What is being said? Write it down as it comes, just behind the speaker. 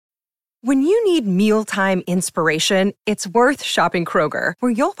When you need mealtime inspiration, it's worth shopping Kroger,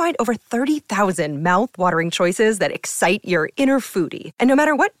 where you'll find over 30,000 mouth-watering choices that excite your inner foodie. And no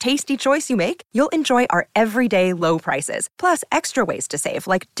matter what tasty choice you make, you'll enjoy our everyday low prices, plus extra ways to save,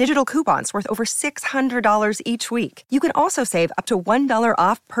 like digital coupons worth over $600 each week. You can also save up to $1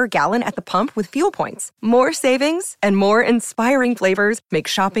 off per gallon at the pump with fuel points. More savings and more inspiring flavors make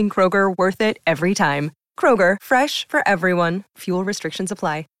shopping Kroger worth it every time. Kroger, fresh for everyone. Fuel restrictions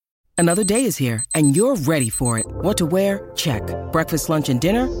apply. Another day is here, and you're ready for it. What to wear? Check. Breakfast, lunch, and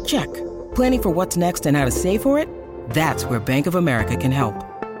dinner? Check. Planning for what's next and how to save for it? That's where Bank of America can help.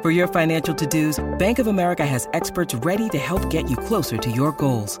 For your financial to-dos, Bank of America has experts ready to help get you closer to your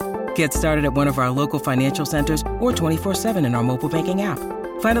goals. Get started at one of our local financial centers or 24/7 in our mobile banking app.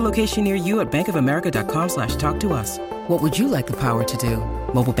 Find a location near you at bankofamerica.com/talktous. What would you like the power to do?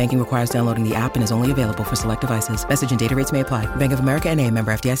 Mobile banking requires downloading the app and is only available for select devices. Message and data rates may apply. Bank of America N.A.,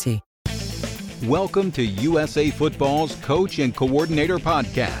 member FDIC. Welcome to USA Football's Coach and Coordinator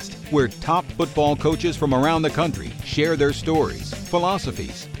Podcast, where top football coaches from around the country share their stories,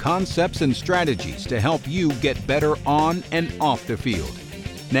 philosophies, concepts, and strategies to help you get better on and off the field.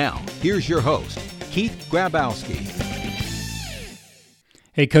 Now, here's your host, Keith Grabowski.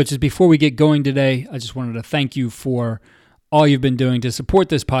 Hey, coaches, before we get going today, I just wanted to thank you for all you've been doing to support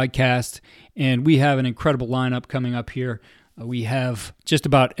this podcast, and we have an incredible lineup coming up here. We have just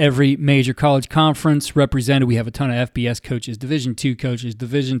about every major college conference represented. We have a ton of FBS coaches, Division II coaches,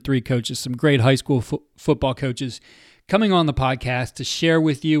 Division III coaches, some great high school football coaches coming on the podcast to share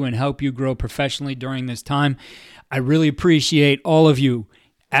with you and help you grow professionally during this time. I really appreciate all of you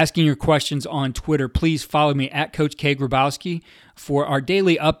asking your questions on Twitter. Please follow me at Coach K. Grabowski for our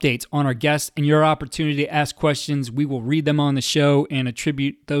daily updates on our guests and your opportunity to ask questions. We will read them on the show and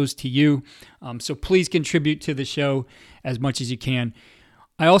attribute those to you. So please contribute to the show as much as you can.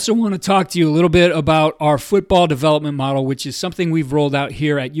 I also want to talk to you a little bit about our football development model, which is something we've rolled out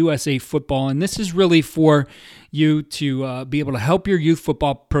here at USA Football. And this is really for you to be able to help your youth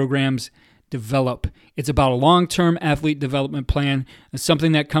football programs develop. It's about a long-term athlete development plan. It's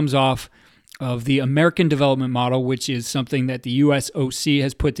something that comes off of the American Development Model, which is something that the USOC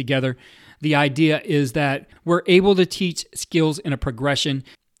has put together. The idea is that we're able to teach skills in a progression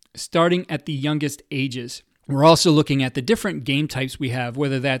starting at the youngest ages. We're also looking at the different game types we have,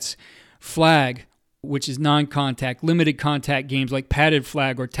 whether that's flag, which is non-contact, limited contact games like padded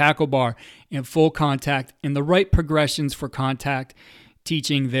flag or tackle bar, and full contact, and the right progressions for contact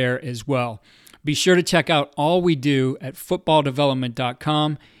teaching there as well. Be sure to check out all we do at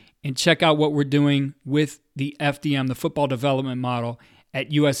footballdevelopment.com and check out what we're doing with the FDM, the football development model,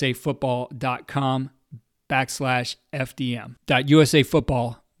 at usafootball.com/FDM.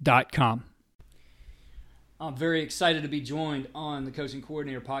 usafootball.com. I'm very excited to be joined on the Coaching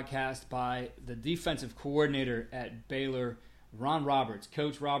Coordinator podcast by the defensive coordinator at Baylor, Ron Roberts.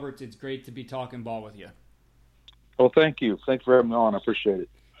 Coach Roberts, it's great to be talking ball with you. Well, thank you. Thanks for having me on. I appreciate it.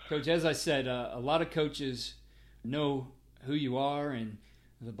 Coach, as I said, a lot of coaches know who you are and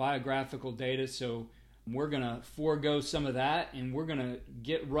the biographical data, so we're going to forego some of that, and we're going to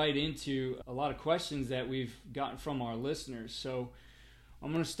get right into a lot of questions that we've gotten from our listeners. So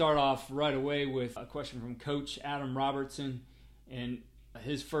I'm going to start off right away with a question from Coach Adam Robertson, and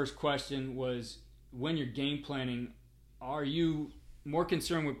his first question was, when you're game planning, are you more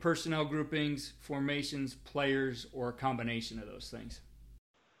concerned with personnel groupings, formations, players, or a combination of those things?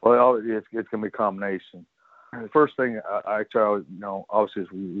 Well, it's going to be a combination. The first thing I try to obviously is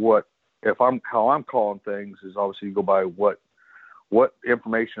how I'm calling things is obviously you go by what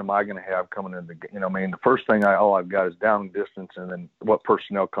information am I going to have coming in the game. The first thing all I've got is down and distance, and then what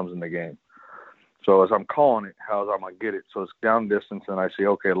personnel comes in the game. So as I'm calling it, how am I going to get it? So it's down and distance, and I say,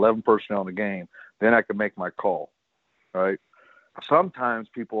 okay, 11 personnel in the game. Then I can make my call, right? Sometimes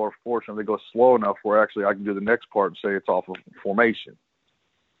people are fortunate, they go slow enough where actually I can do the next part and say it's off of formation.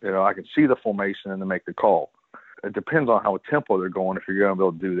 I can see the formation and then make the call. It depends on how tempo they're going, if you're going to be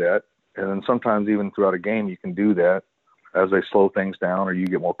able to do that. And then sometimes even throughout a game you can do that as they slow things down or you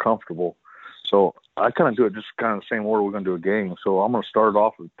get more comfortable. So I kind of do it just kind of the same order we're going to do a game. So I'm going to start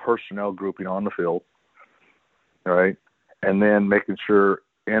off with personnel grouping on the field, all right? And then making sure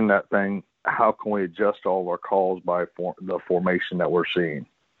in that thing, how can we adjust all of our calls by the formation that we're seeing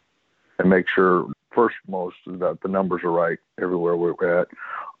and make sure, first most, that the numbers are right everywhere we're at.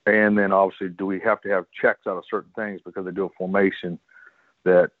 And then obviously, do we have to have checks out of certain things because they do a formation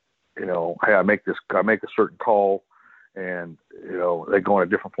that, hey, I make a certain call and, they go in a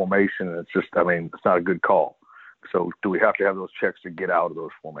different formation and it's just, it's not a good call. So do we have to have those checks to get out of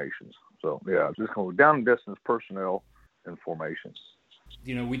those formations? So, yeah, just going down and distance, personnel, and formations.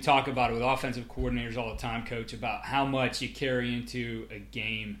 You know, we talk about it with offensive coordinators all the time, Coach, about how much you carry into a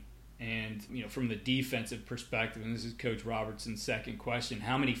game. And, you know, from the defensive perspective, and this is Coach Robertson's second question,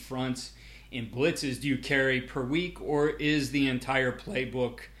 how many fronts and blitzes do you carry per week, or is the entire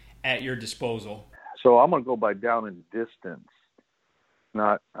playbook at your disposal? So I'm going to go by down in distance.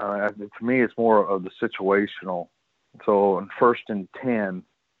 Not to me, it's more of the situational. So in 1st and 10,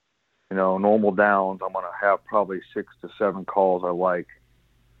 you know, normal downs, I'm going to have probably 6 to 7 calls I like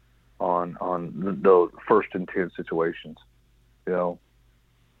on the 1st and 10 situations, you know.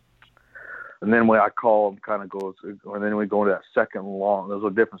 And then when I call them, kind of goes, and then we go into that second long. Those are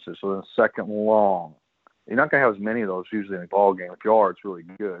differences. So then second long, you're not going to have as many of those usually in a ball game. If you are, it's really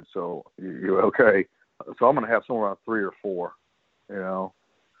good. So you're okay. So I'm going to have somewhere around 3 or 4, you know.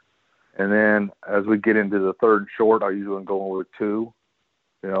 And then as we get into the 3rd and short, I usually go with 2.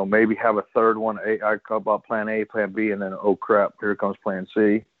 You know, maybe have a 3rd one. I call about plan A, plan B, and then, oh, crap, here comes plan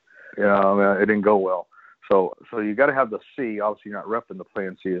C. You know, it didn't go well. So you got to have the C. Obviously, you're not repping the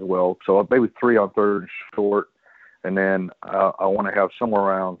plan C as well. So maybe 3 on 3rd and short. And then I want to have somewhere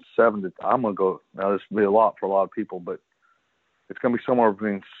around 7 to – I'm going to go – now, this will be a lot for a lot of people, but it's going to be somewhere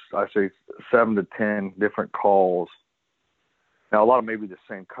between, I say, 7 to 10 different calls. Now, a lot of maybe the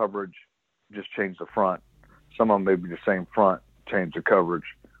same coverage, just change the front. Some of them may be the same front, change the coverage.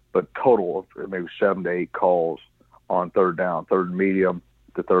 But total of maybe 7 to 8 calls on 3rd down, 3rd and medium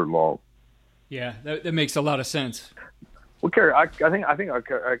to 3rd long. Yeah, that makes a lot of sense. We carry. I think I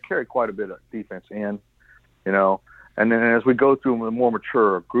carry quite a bit of defense in, you know. And then as we go through, the more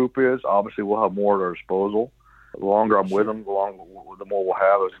mature a group is, obviously we'll have more at our disposal. The longer I'm with them, the more we'll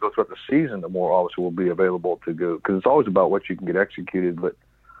have. As we go throughout the season, the more obviously will be available to go. Because it's always about what you can get executed. But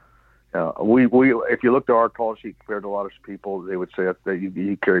we if you looked at our call sheet compared to a lot of people, they would say that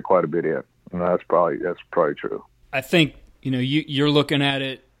you carry quite a bit in, and that's probably true. I think you're looking at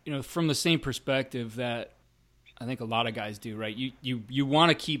it from the same perspective that I think a lot of guys do, right? You want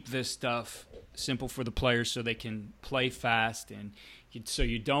to keep this stuff simple for the players so they can play fast, and so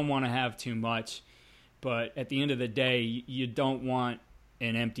you don't want to have too much. But at the end of the day, you don't want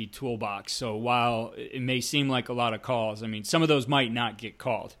an empty toolbox. So while it may seem like a lot of calls, I mean, some of those might not get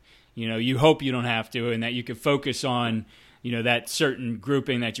called. You hope you don't have to, and that you can focus on, that certain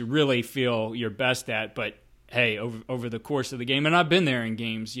grouping that you really feel you're best at. But hey, over the course of the game, and I've been there in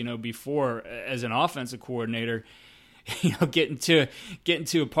games, before as an offensive coordinator, getting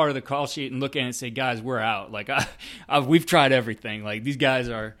to a part of the call sheet and looking at it and say, guys, we're out. Like we've tried everything. Like these guys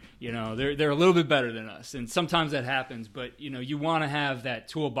are, they're a little bit better than us, and sometimes that happens. But you want to have that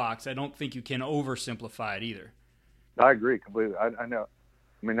toolbox. I don't think you can oversimplify it either. I agree completely. I know.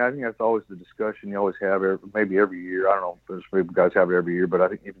 I mean, I think that's always the discussion you always have, maybe every year. I don't know if there's maybe guys have it every year, but I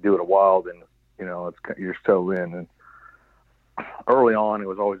think if you do it a while, then you're so in. And early on, it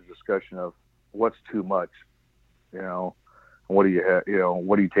was always a discussion of what's too much. And what do you have,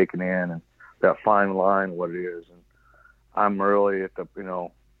 what are you taking in, and that fine line, what it is. And I'm really at the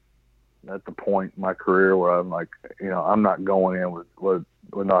point in my career where I'm like, I'm not going in with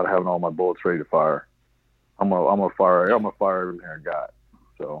not having all my bullets ready to fire. I'm gonna fire everything I got.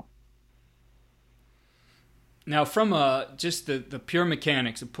 So. Now, from just the pure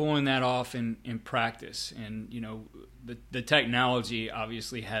mechanics of pulling that off in practice, and the technology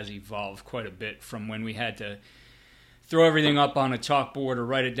obviously has evolved quite a bit from when we had to throw everything up on a chalkboard or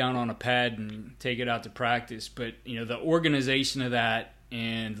write it down on a pad and take it out to practice. But, the organization of that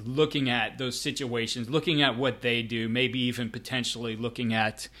and looking at those situations, looking at what they do, maybe even potentially looking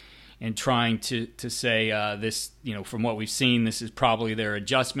at and trying to say this, from what we've seen, this is probably their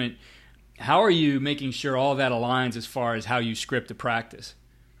adjustment. How are you making sure all that aligns as far as how you script a practice?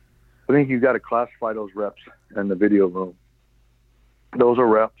 I think you've got to classify those reps in the video room. Those are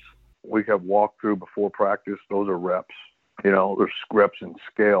reps. We have walkthrough before practice. Those are reps. There's reps in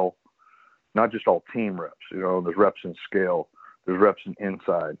scale, not just all team reps. There's reps in scale. There's reps in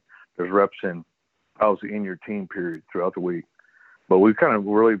inside. There's reps in, obviously, in your team period throughout the week. But we kind of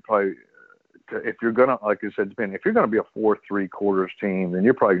really probably, if you're going to, like I said, if you're going to be a 4-3 quarters team, then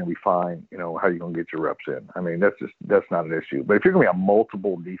you're probably going to be fine, how you're going to get your reps in. I mean, that's not an issue. But if you're going to be a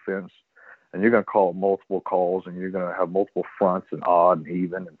multiple defense, and you're going to call multiple calls, and you're going to have multiple fronts and odd and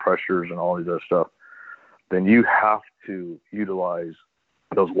even and pressures and all these other stuff, then you have to utilize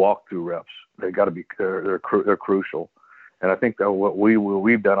those walkthrough reps. They got to be they're crucial. And I think that what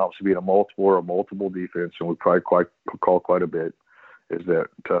we've done, obviously being a multiple defense, and we probably call quite a bit, is that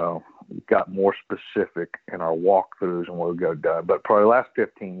got more specific in our walkthroughs and what we got done. But probably the last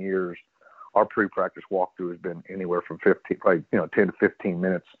 15 years, our pre-practice walkthrough has been anywhere from 10 to 15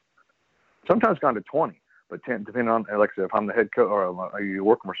 minutes. Sometimes gone to 20, But depending on, like I said, if I'm the head coach or you're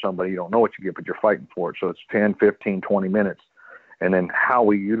working for somebody, you don't know what you get, but you're fighting for it. So it's 10, 15, 20 minutes. And then how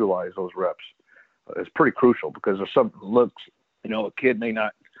we utilize those reps is pretty crucial, because there's some looks, a kid may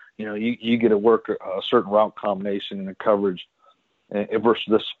not, you get to work a certain route combination and a coverage versus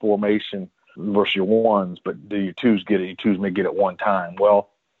this formation versus your ones, but do your twos get it? Your twos may get it one time. Well,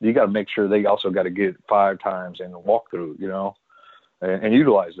 you got to make sure they also got to get it 5 times in the walkthrough, and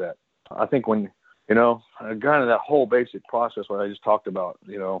utilize that. I think when, kind of that whole basic process, what I just talked about,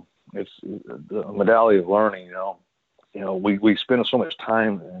 it's the modality of learning, we spend so much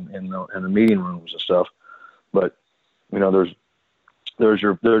time in the meeting rooms and stuff, but, there's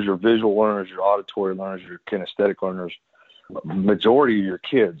your visual learners, your auditory learners, your kinesthetic learners. Majority of your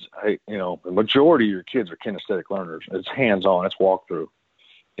kids, the majority of your kids are kinesthetic learners. It's hands-on, it's walkthrough.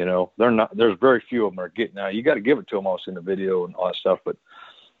 They're not. There's very few of them are getting. Now you got to give it to them also in the video and all that stuff, but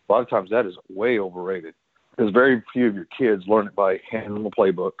a lot of times that is way overrated, because very few of your kids learn it by handing them a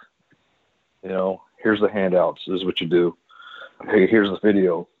playbook. Here's the handouts. This is what you do. Hey, here's the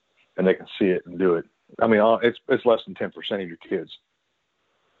video, and they can see it and do it. I mean, it's less than 10% of your kids.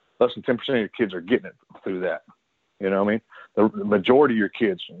 Less than 10% of your kids are getting it through that. You know what I mean? The majority of your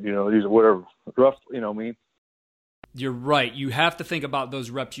kids, these are whatever rough. You know what I mean? You're right. You have to think about those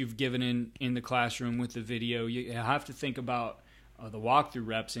reps you've given in the classroom with the video. You have to think about the walkthrough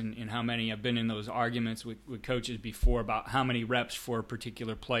reps and how many. I've been in those arguments with coaches before about how many reps for a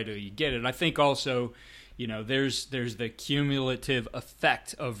particular play do you get it. I think also, there's the cumulative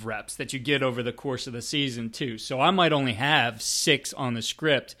effect of reps that you get over the course of the season too. So I might only have 6 on the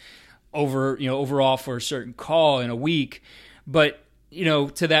script overall for a certain call in a week, but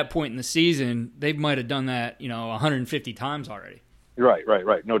to that point in the season, they might have done that, 150 times already. Right.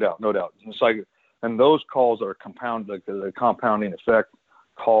 No doubt. It's like, and those calls are compound, like the compounding effect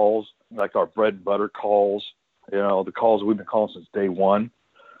calls, like our bread and butter calls, the calls we've been calling since day one.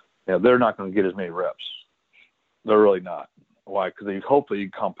 They're not going to get as many reps. They're really not. Why? Because hopefully you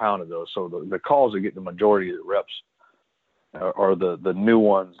compounded those. So the calls that get the majority of the reps are the new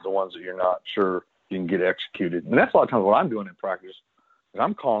ones, the ones that you're not sure you can get executed. And that's a lot of times what I'm doing in practice.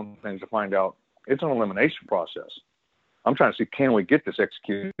 I'm calling things to find out. It's an elimination process. I'm trying to see, can we get this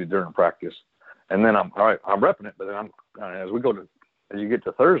executed during practice? And then I'm repping it, but then as you get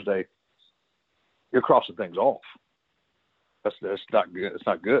to Thursday, you're crossing things off. That's not good. It's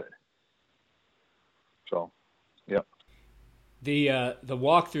not good. So, yep. The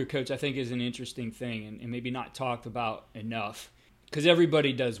walkthrough, Coach, I think is an interesting thing and maybe not talked about enough, because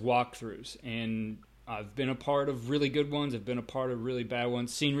everybody does walkthroughs, and I've been a part of really good ones. I've been a part of really bad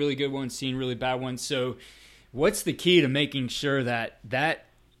ones, seen really good ones, seen really bad ones. So what's the key to making sure that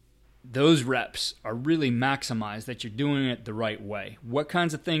those reps are really maximized, that you're doing it the right way? What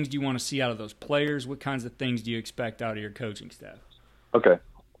kinds of things do you want to see out of those players? What kinds of things do you expect out of your coaching staff? Okay.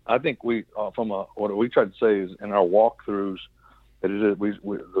 I think we, what we try to say is in our walkthroughs,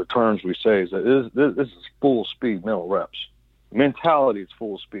 the terms we say is that this is full speed mental reps. Mentality is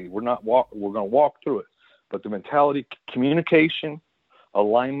full speed. We're going to walk through it, but the mentality, communication,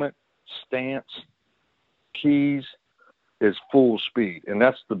 alignment, stance, keys is full speed, and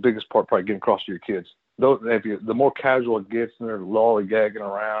that's the biggest part, probably getting across to your kids. The more casual it gets, and they're lollygagging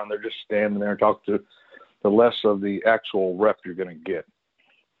around, they're just standing there and talking to, the less of the actual rep you're going to get.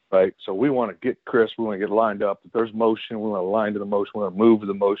 Right, so we want to get crisp. We want to get lined up. If there's motion, we want to align to the motion. We want to move to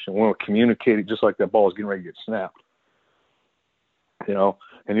the motion. We want to communicate it just like that ball is getting ready to get snapped.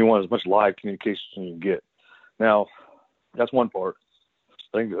 And you want as much live communication as you can get. Now, that's one part.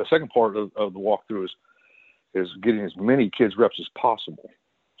 I think the second part of the walkthrough is getting as many kids reps as possible.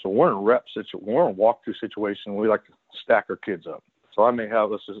 So we're in a walkthrough situation. We like to stack our kids up. So I may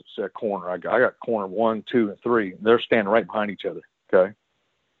have, let's just say, a corner. I got corner 1, 2, and 3. They're standing right behind each other. Okay.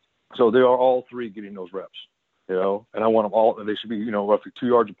 So they are all 3 getting those reps, and I want them all, they should be, roughly 2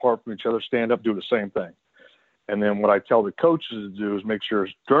 yards apart from each other, stand up, do the same thing. And then what I tell the coaches to do is make sure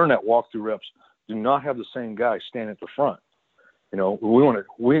during that walkthrough reps, do not have the same guy stand at the front. We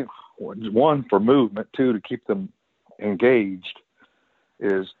one, for movement, 2, to keep them engaged,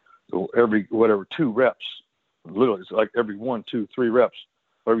 is every 2 reps, literally it's like every 1, 2, 3 reps,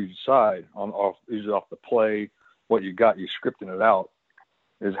 whatever you decide usually off the play, what you got, you're scripting it out,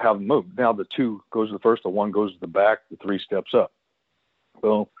 is how to move. Now the 2 goes to the first, the 1 goes to the back, the 3 steps up.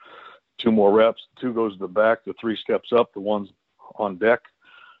 Well, 2 more reps, 2 goes to the back, the 3 steps up, the 1's on deck,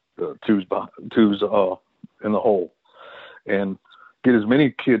 the 2's in the hole. And get as many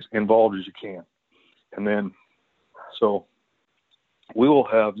kids involved as you can. And then, so we will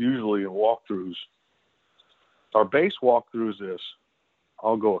have usually in walkthroughs, our base walkthrough is this.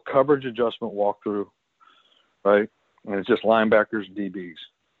 I'll go a coverage adjustment walkthrough, right? And it's just linebackers and DBs.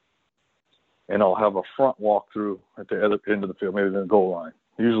 And I'll have a front walkthrough at the other end of the field, maybe the goal line.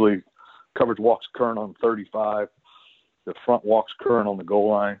 Usually coverage walks current on 35. The front walks current on the goal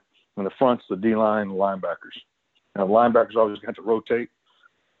line. And the front's the D-line and the linebackers. Now, the linebackers always have to rotate,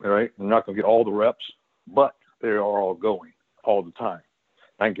 all right? They're not going to get all the reps, but they are all going all the time.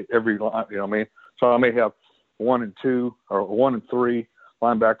 I can get every line, you know what I mean? So I may have 1 and 2 or 1 and 3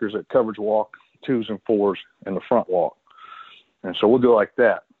 linebackers at coverage walk, 2s and 4s in the front walk. And so we'll do it like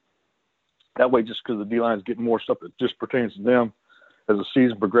that. That way, just because the D-line is getting more stuff that just pertains to them, as the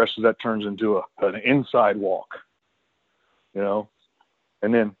season progresses, that turns into an inside walk, you know?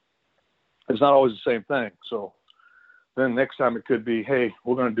 And then it's not always the same thing. So then next time it could be, hey,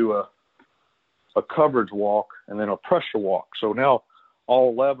 we're going to do a coverage walk and then a pressure walk. So now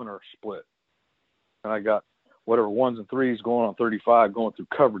all 11 are split. And I got whatever 1s and 3s going on 35 going through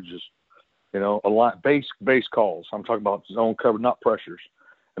coverages, you know, a lot base calls. I'm talking about zone cover, not pressures.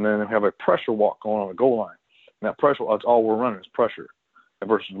 And then have a pressure walk going on the goal line. And that pressure, that's all we're running is pressure. And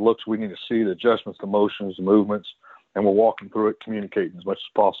versus the looks, we need to see the adjustments, the motions, the movements, and we're walking through it, communicating as much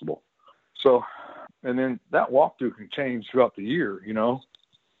as possible. So, and then that walkthrough can change throughout the year, you know.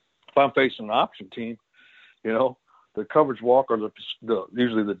 If I'm facing an option team, you know, the coverage walk or the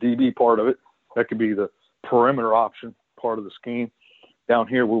usually the DB part of it, that could be the perimeter option part of the scheme. Down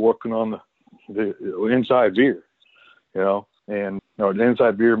here, we're working on the inside veer, you know, and you know, the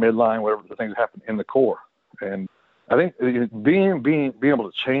inside veer, midline, whatever the things happen in the core. And I think being able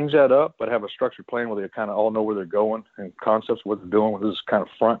to change that up, but have a structured plan where they kind of all know where they're going and concepts, what they're doing with this kind of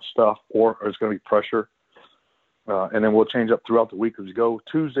front stuff, or it's going to be pressure. And then we'll change up throughout the week as we go.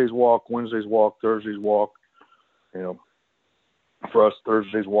 Tuesdays walk, Wednesdays walk, Thursdays walk. You know, for us,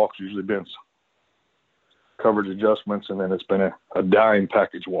 Thursdays walks usually been coverage adjustments, and then it's been a dime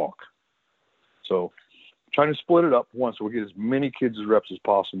package walk. So trying to split it up once so we get as many kids as reps as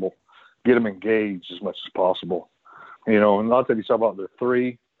possible, get them engaged as much as possible. You know, and a lot of times you talk about the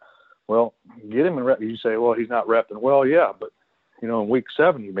 3. Well, get him in rep. You say, well, he's not repping. Well, yeah, but, you know, in week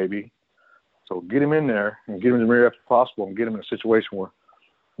 7 he may be. So get him in there and get him as many reps as possible and get him in a situation where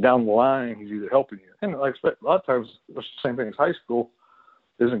down the line he's either helping you. And like I expect, a lot of times it's the same thing as high school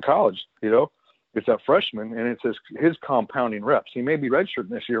is in college, you know. It's that freshman, and it's his compounding reps. He may be redshirting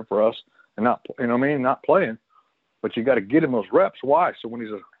this year for us and not, you know what I mean, not playing, but you got to get him those reps. Why? So when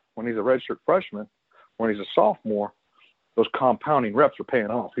he's a redshirt freshman, when he's a sophomore, those compounding reps are paying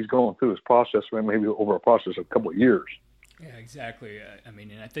off. He's going through his process, maybe over a process of a couple of years. Yeah, exactly. I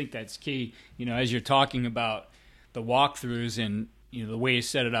mean, and I think that's key. You know, as you're talking about the walkthroughs and, you know, the way you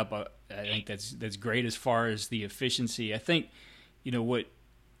set it up, I think that's great as far as the efficiency. I think, you know, what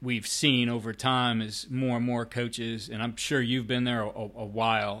we've seen over time is more and more coaches, and I'm sure you've been there a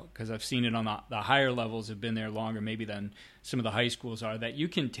while because I've seen it on the higher levels, have been there longer maybe than some of the high schools are, that you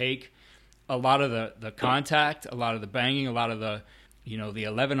can take a lot of the contact, a lot of the banging, a lot of the, you know, the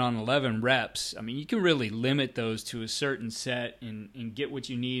 11-on-11 reps. I mean, you can really limit those to a certain set and get what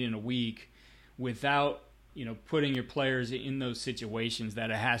you need in a week without, you know, putting your players in those situations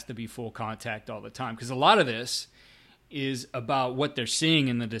that it has to be full contact all the time. Because a lot of this is about what they're seeing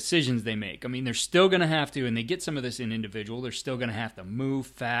and the decisions they make. I mean, they're still going to have to, and they get some of this in individual, they're still going to have to move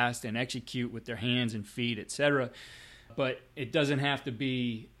fast and execute with their hands and feet, etc. But it doesn't have to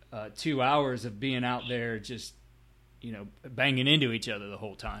be 2 hours of being out there just, you know, banging into each other the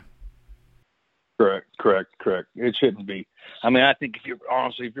whole time. Correct. It shouldn't be. I mean, I think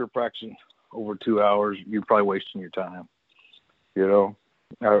if you're practicing over 2 hours, you're probably wasting your time. You know,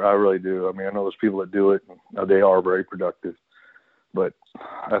 I really do. I mean, I know there's people that do it, and they are very productive. But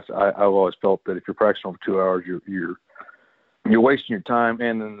I've always felt that if you're practicing over 2 hours, you're wasting your time.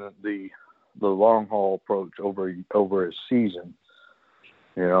 And then the long haul approach over a season,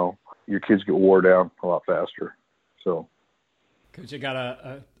 you know, your kids get wore down a lot faster. So, Coach, I got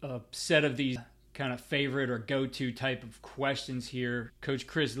a set of these kind of favorite or go-to type of questions here. Coach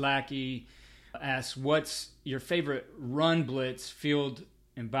Chris Lackey asks, what's your favorite run blitz, field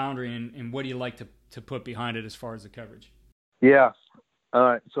and boundary, and what do you like to put behind it as far as the coverage? Yeah.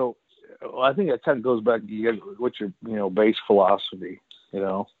 So I think that kind of goes back to what's your, you know, base philosophy, you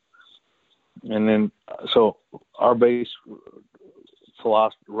know. And then so our base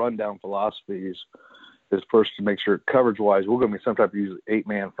philosophy, rundown philosophy is first to make sure coverage-wise we're going to be some type of usually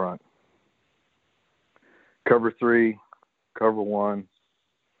 8-man front. Cover 3, cover 1,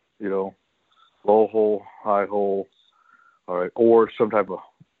 you know, low hole, high hole, all right, or some type of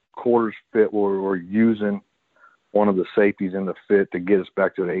quarters fit where we're using one of the safeties in the fit to get us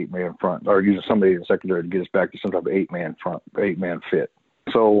back to an 8-man front, or using somebody in secondary to get us back to some type of 8-man front, 8-man fit.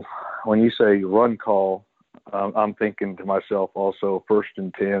 So when you say run call, I'm thinking to myself also 1st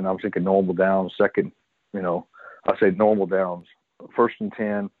and 10. I'm thinking normal downs, second. I say normal downs, 1st and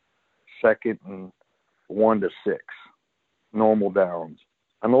 10, 2nd and 1 to 6. Normal downs,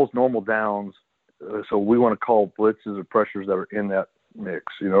 and those normal downs. So we want to call blitzes or pressures that are in that mix.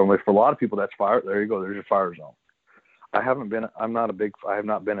 For a lot of people, that's fire. There you go. There's your fire zone. I have not been a big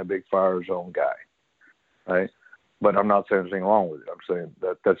fire zone guy, right? But I'm not saying there's anything wrong with it. I'm saying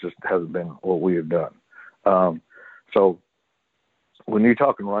that just hasn't been what we have done. So when you're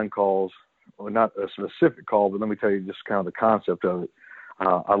talking run calls, well, not a specific call, but let me tell you just kind of the concept of it.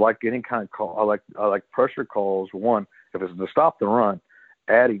 I like any kind of call. I like pressure calls. One, if it's to stop the run,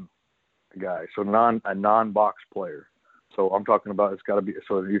 adding a guy, so a non-box player. So I'm talking about it's got to be.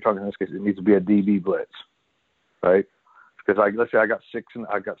 So you're talking in this case, it needs to be a DB blitz, right? Because let's say I got six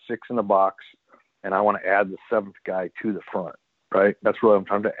in the box, and I want to add the 7th guy to the front, right? That's really I'm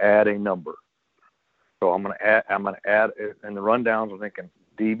trying to add a number. So I'm going to add in the rundowns. I'm thinking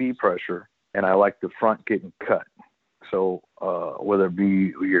DB pressure, and I like the front getting cut. So whether it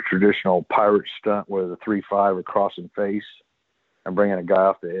be your traditional pirate stunt, where the 3-5 or crossing face and bringing a guy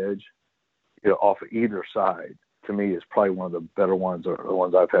off the edge, off of either side, to me is probably one of the better ones, or the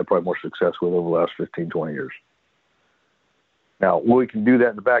ones I've had probably more success with over the last 15, 20 years. Now, we can do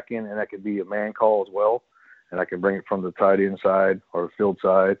that in the back end, and that could be a man call as well, and I can bring it from the tight end side or field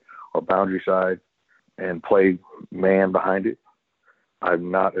side or boundary side and play man behind it.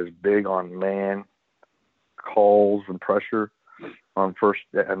 I'm not as big on man calls and pressure on first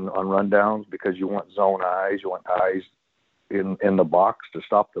and on rundowns, because you want zone eyes. You want eyes in the box to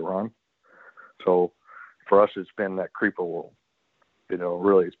stop the run. So for us, it's been that creeper world.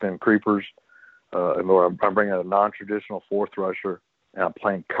 Really, it's been creepers. I'm bringing a non-traditional 4th rusher, and I'm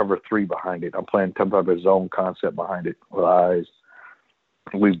playing cover 3 behind it. I'm playing some type of zone concept behind it with eyes.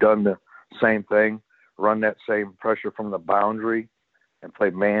 We've done the same thing, run that same pressure from the boundary and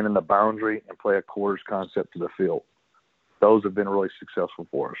play man in the boundary and play a quarters concept to the field. Those have been really successful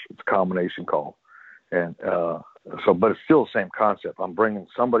for us. It's a combination call. And but it's still the same concept. I'm bringing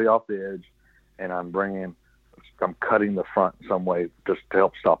somebody off the edge, and I'm cutting the front in some way just to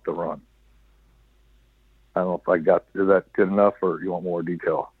help stop the run. I don't know if is that good enough, or you want more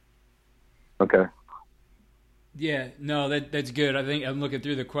detail? Okay. Yeah, no, that's good. I think I'm looking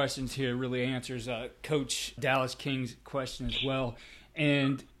through the questions here. It really answers Coach Dallas King's question as well.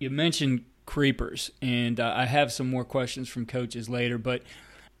 And you mentioned creepers, and I have some more questions from coaches later, but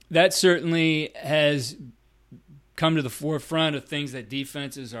that certainly has come to the forefront of things that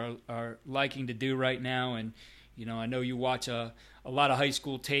defenses are liking to do right now. And, I know you watch a lot of high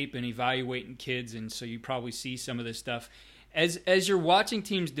school tape and evaluating kids, and so you probably see some of this stuff. As you're watching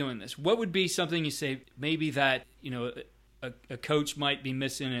teams doing this, what would be something you say maybe that a coach might be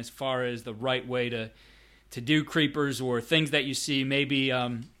missing as far as the right way to do creepers, or things that you see maybe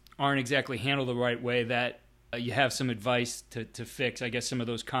aren't exactly handled the right way that you have some advice to fix? I guess some of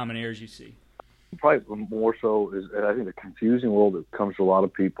those common errors you see. Probably more so is, I think the confusing world that comes to a lot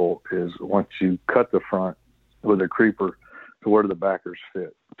of people is once you cut the front with a creeper, to where do the backers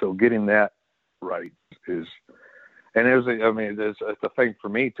fit? So getting that right is. And it's a thing for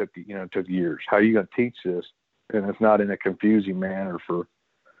me. Took years. How are you going to teach this? And it's not in a confusing manner for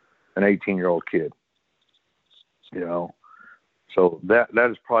an 18-year-old kid. So that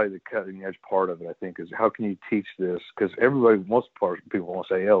is probably the cutting edge part of it. I think is how can you teach this? Because most people want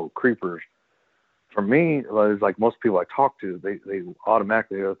to say, "Oh, creepers." For me, it's like most people I talk to, they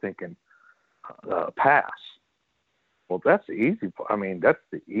automatically are thinking pass. Well, that's the easy part. That's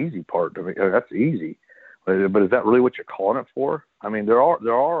the easy part to me. That's easy. But is that really what you're calling it for? We have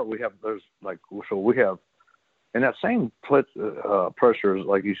in that same pressures,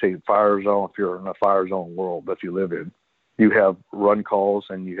 like you say, fire zone. If you're in a fire zone world that you live in, you have run calls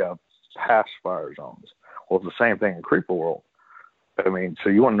and you have pass fire zones. Well, it's the same thing in creeper world. So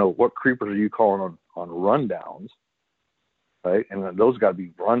you want to know what creepers are you calling on rundowns, right? And then those got to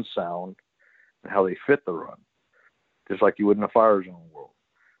be run sound and how they fit the run, just like you would in a fire zone world,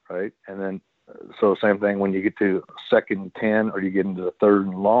 right? And then so same thing when you get to 2nd and 10 or you get into the 3rd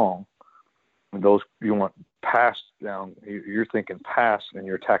and long, those you want pass down. You're thinking pass and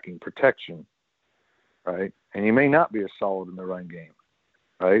you're attacking protection, right? And you may not be as solid in the run game,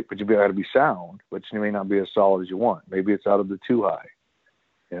 right? But you got to be sound, but you may not be as solid as you want. Maybe it's out of the too high,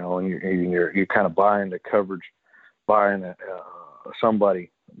 and you're kind of buying the coverage, buying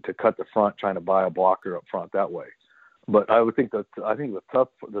somebody to cut the front, trying to buy a blocker up front that way. But I would think the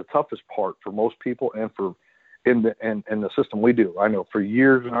toughest part for most people, and for in the system we do, I know for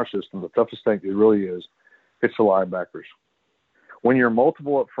years in our system, the toughest thing it really is, it's the linebackers. When you're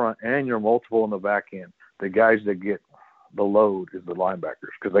multiple up front and you're multiple in the back end, the guys that get the load is the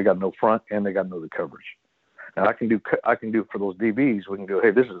linebackers, because they got no front and they got to know the coverage. And I can do for those DBs. We can go,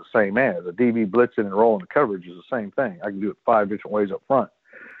 hey, this is the same as a DB blitzing and rolling the coverage is the same thing. I can do it 5 different ways up front.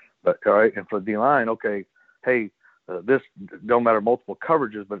 But all right, and for the D-line, okay, hey, this don't matter multiple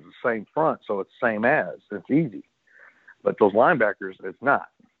coverages, but it's the same front, so it's same as. It's easy. But those linebackers, it's not.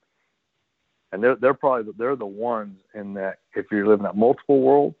 And they're the ones in that, if you're living that multiple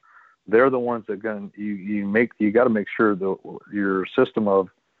world, they're the ones that you got to make sure your system of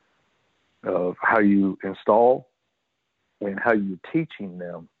how you install and how you teaching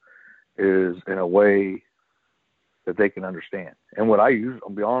them is in a way that they can understand. And what I'll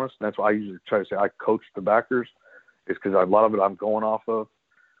be honest, that's why I usually try to say I coach the backers, is because a lot of it I'm going off of,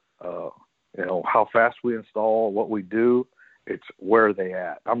 how fast we install, what we do. It's where are they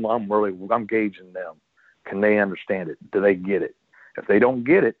at. I'm gauging them. Can they understand it? Do they get it? If they don't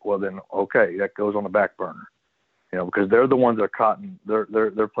get it, well then okay, that goes on the back burner. Because they're the ones that are caught.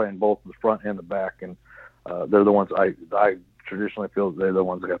 They're playing both the front and the back, and they're the ones I traditionally feel they're the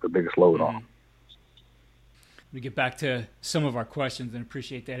ones that got the biggest load on. We get back to some of our questions and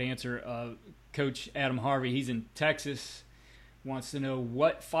appreciate that answer. Coach Adam Harvey, he's in Texas, wants to know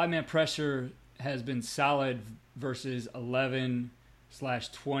what 5-man pressure has been solid versus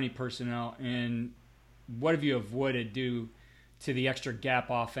 11/20 personnel, and what have you avoided due to the extra gap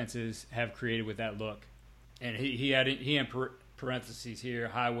offenses have created with that look? And he in parentheses here,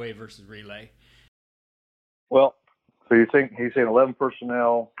 highway versus relay. Well, so he's saying 11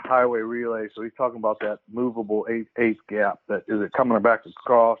 personnel, highway, relay. So he's talking about that movable eighth gap. That is it coming back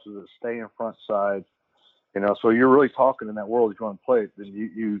across? Is it staying front side? So you're really talking in that world. If you want to play it, then you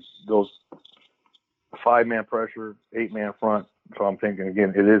use those 5-man pressure, 8-man front. So I'm thinking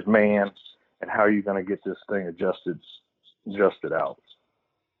again, it is man, and how are you going to get this thing adjusted out?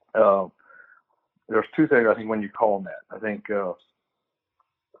 There's two things I think when you call them that. I think the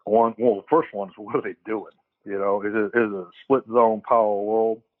first one is, what are they doing? Is it a split zone power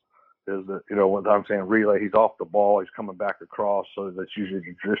world? Is it, what I'm saying, relay, he's off the ball, he's coming back across, so that's usually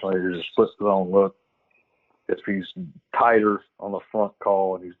traditionally there's a split zone look. If he's tighter on the front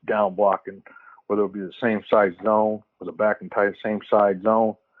call and he's down blocking, whether it be the same side zone with the back and tight same side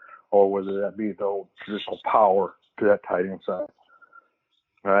zone, or whether that be the old traditional power to that tight end side.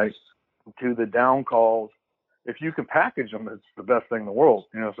 Right? To the down calls, if you can package them, it's the best thing in the world.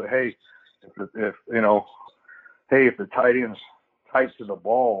 Say, hey, if the tight end's tight to the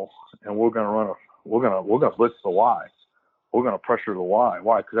ball and we're gonna blitz the Y, we're gonna pressure the Y.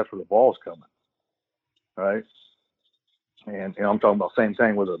 Why? Because that's where the ball's coming, right? And I'm talking about the same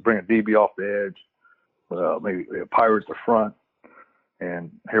thing with bring a DB off the edge, maybe a pirate the front,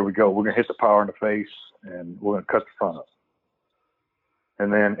 and here we go. We're gonna hit the power in the face and we're gonna cut the front up.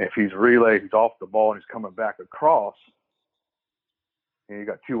 And then if he's relay, he's off the ball and he's coming back across, and you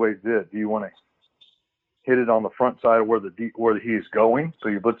got two ways to do it. Do you want to hit it on the front side of where he is going, so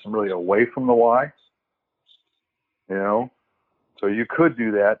you blitz him really away from the Y? So you could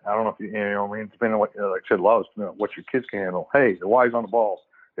do that. I don't know if depending on what, like I said, a lot of what your kids can handle. Hey, the Y's on the ball.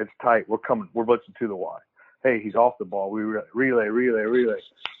 It's tight. We're blitzing to the Y. Hey, he's off the ball. We relay.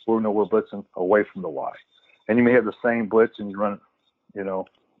 We're blitzing away from the Y. And you may have the same blitz and you run it.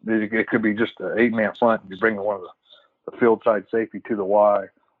 It could be just an 8-man front. You bring one of the field side safety to the Y,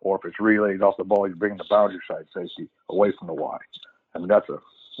 or if it's relayed off the ball, you bring the boundary side safety away from the Y. I mean, that's a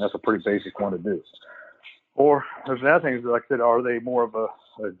pretty basic one to do. Or there's another thing, like I said, are they more of a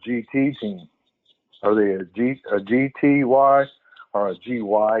GT team? Are they a GTY or a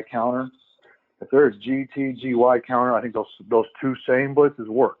GY counter? If they're a GY counter, I think those two same blitzes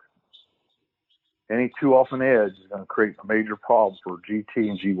work. Any two off an edge is going to create a major problem for GT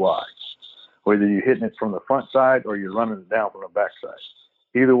and GY. Whether you're hitting it from the front side or you're running it down from the back side.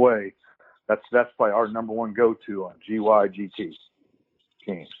 Either way, that's probably our number one go-to on GY, GT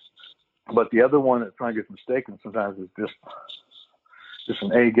teams. But the other one that kind of gets mistaken sometimes is just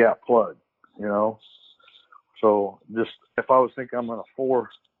an A-gap plug, So just if I was thinking I'm in a 4-2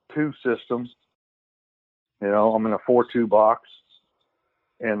 system, I'm in a 4-2 box,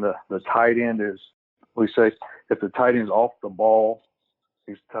 and the tight end is, we say, if the tight end is off the ball,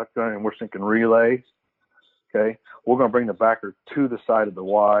 he's tucked in, and we're thinking relay, okay, we're going to bring the backer to the side of the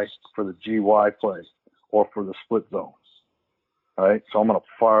Y for the GY play or for the split zone. All right, so I'm going to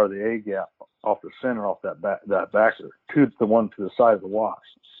fire the A gap off the center, off that backer to the one to the side of the Y.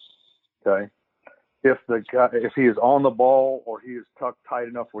 Okay, if he is on the ball or he is tucked tight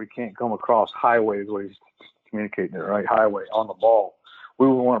enough where he can't come across, highway is what he's communicating there, right? Highway on the ball. We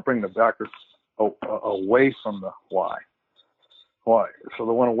would want to bring the backer away from the Y. Why? So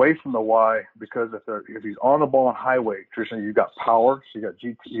the one away from the Y, because if he's on the ball on highway, traditionally you got power, so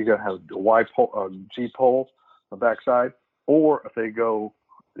you got to have a Y pole, G pole on the backside, or if they go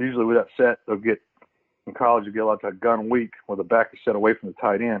usually with that set, they'll get in college you get a lot of that gun weak where the back is set away from the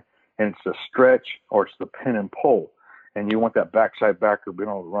tight end, and it's the stretch or it's the pin and pull, and you want that backside backer being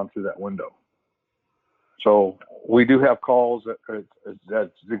able to run through that window. So we do have calls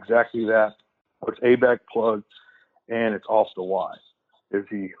that's exactly that. It's A-back plug, and it's off the Y. If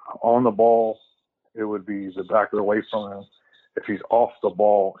he on the ball, it would be the backer away from him. If he's off the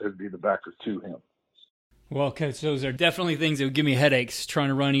ball, it would be the backer to him. Well, Coach, those are definitely things that would give me headaches trying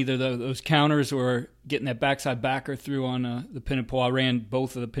to run either those counters or getting that backside backer through on the pin and pull. I ran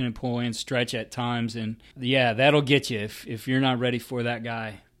both of the pin and pull and stretch at times, and yeah, that'll get you if you're not ready for that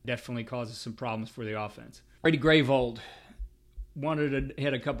guy. Definitely causes some problems for the offense. Brady Gravold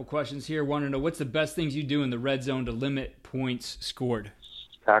had a couple questions here. Wanted to know what's the best things you do in the red zone to limit points scored.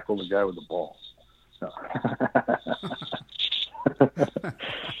 Tackle the guy with the ball. No.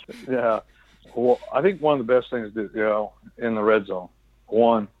 Yeah. Well, I think one of the best things to do, in the red zone,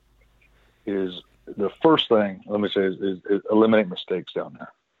 one is the first thing, let me say, is eliminate mistakes down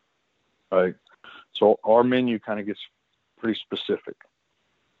there. Right? So our menu kind of gets pretty specific.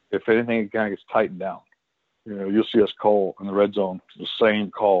 If anything, it kind of gets tightened down. You'll see us call in the red zone the same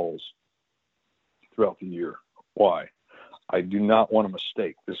calls throughout the year. Why? I do not want a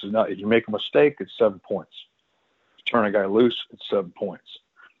mistake. This is not, if you make a mistake, it's 7 points. If you turn a guy loose, it's 7 points.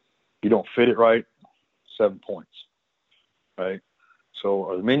 You don't fit it right, 7 points. Right? So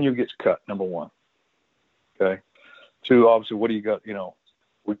our menu gets cut, number one. Okay? Two, obviously, what do you got?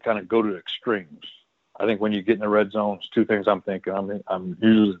 We kind of go to the extremes. I think when you get in the red zone, it's two things I'm thinking. I'm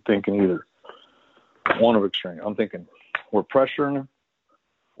usually thinking either one of extreme. I'm thinking we're pressuring him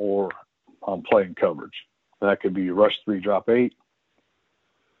or I'm playing coverage. And that could be rush 3, drop 8,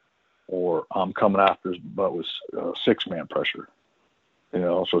 or I'm coming after his butt with 6-man pressure.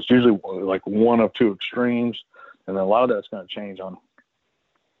 So it's usually like one of two extremes, and then a lot of that's going to change on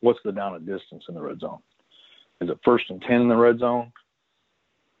what's the down and distance in the red zone. Is it 1st and 10 in the red zone?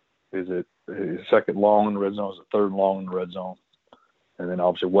 Is it second long in the red zone? Is it third and long in the red zone? And then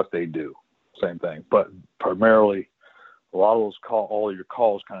obviously what they do, same thing. But primarily, a lot of all of your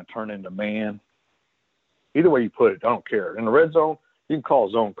calls kind of turn into man. Either way you put it, I don't care. In the red zone, you can call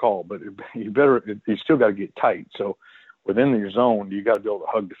a zone call, but you still got to get tight. So within your zone, you got to be able to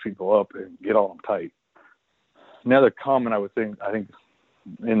hug the people up and get all them tight. Another comment I think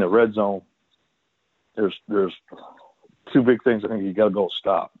in the red zone, there's two big things I think you got to go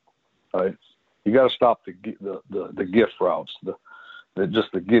stop. Right? You got to stop the gift routes,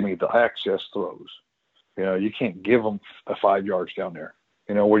 the gimme, the access throws. You can't give them 5 yards down there.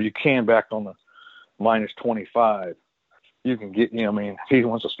 Where you can back on the minus 25, you can get. If he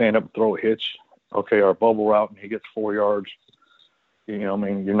wants to stand up and throw a hitch, okay, our bubble route, and he gets 4 yards. You're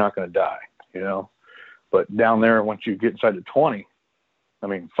not going to die. But down there, once you get inside the 20,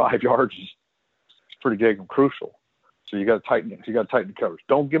 5 yards is pretty daggum crucial. So you got to tighten it. You got to tighten the coverage.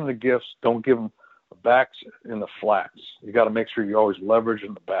 Don't give them the gifts. Don't give them the backs and the flats. You got to make sure you always leverage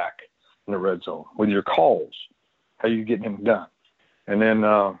in the back in the red zone with your calls. How you getting him done? And then,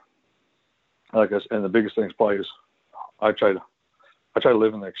 like I said, and the biggest thing is probably is I try to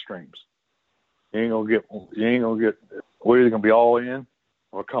live in the extremes. You ain't gonna get. We're either gonna be all in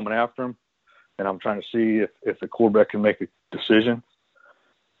or coming after him, and I'm trying to see if the quarterback can make a decision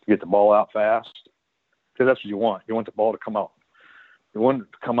to get the ball out fast. Because that's what you want. You want the ball to come out. You want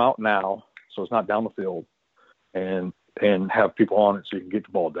it to come out now, so it's not down the field, and have people on it so you can get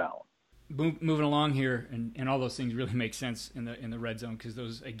the ball down. Moving along here, and all those things really make sense in the red zone because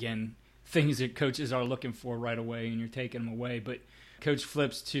those, again, things that coaches are looking for right away, and you're taking them away. But Coach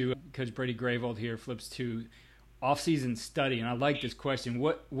Brady Gravold here flips to off-season study, and I like this question.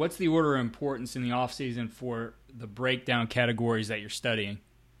 What's the order of importance in the off-season for the breakdown categories that you're studying?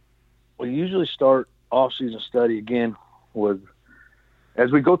 We usually start off-season study again with,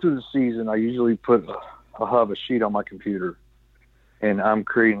 as we go through the season, I usually I'll have a sheet on my computer, and I'm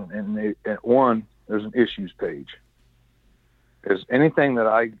creating, and at one, there's an issues page. There's anything that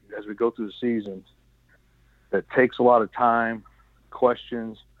as we go through the season, that takes a lot of time,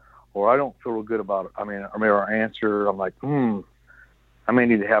 questions, or I don't feel real good about it. Our answer, I'm like, I may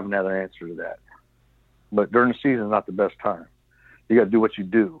need to have another answer to that. But during the season is not the best time. You got to do what you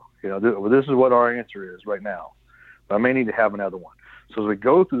do. This is what our answer is right now. But I may need to have another one. So as we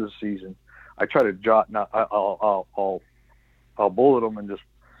go through the season, I try to jot. Now I'll bullet them and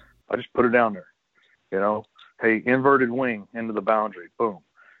I just put it down there. Hey, inverted wing into the boundary. Boom.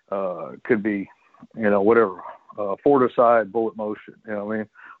 Could be, whatever. forward-to-side bullet motion,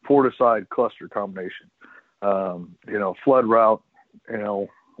 forward-to-side cluster combination, flood route,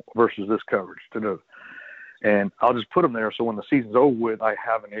 versus this coverage to do. And I'll just put them there so when the season's over with, I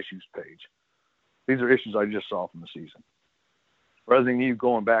have an issues page. These are issues I just saw from the season, rather than you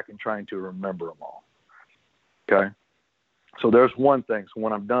going back and trying to remember them all. Okay, so there's one thing. So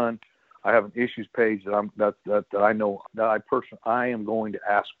when I'm done, I have an issues page that I know that I am going to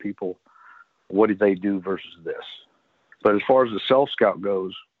ask people, what did they do versus this? But as far as the self-scout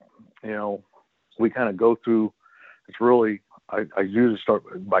goes, we kind of go through. It's really I usually start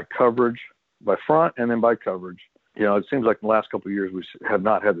by coverage, by front, and then by coverage. It seems like in the last couple of years we have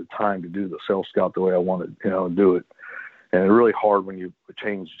not had the time to do the self-scout the way I want to, do it. And it's really hard when you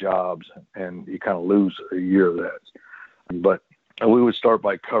change jobs and you kind of lose a year of that. But we would start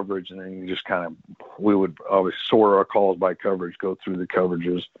by coverage, and then we would always sort our calls by coverage, go through the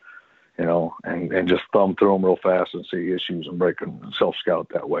coverages, and just thumb through them real fast and see issues and break them, self-scout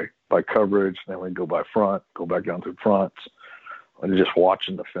that way. By coverage, then we go by front, go back down through fronts, and just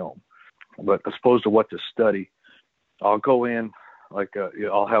watching the film. But as opposed to what to study, I'll go in,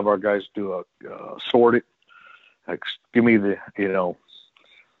 I'll have our guys do sort it. Give me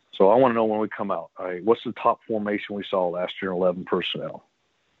so I want to know when we come out, all right, what's the top formation we saw last year in 11 personnel?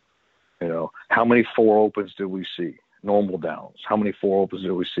 How many 4 opens did we see? Normal downs. How many 4 opens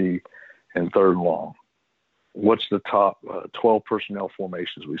did we see in third and long? What's the top 12 personnel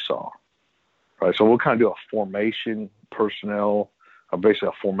formations we saw? All right, so we'll kind of do a formation personnel, basically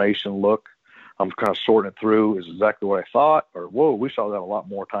a formation look. I'm kind of sorting it through. Is exactly what I thought, or whoa, we saw that a lot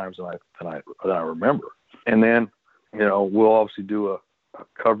more times than I remember. And then, we'll obviously do a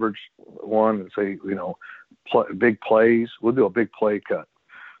coverage one and say, big plays. We'll do a big play cut.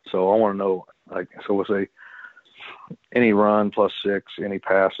 So I want to know, so we'll say any run +6, any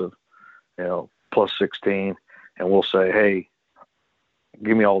passive, +16, and we'll say, hey,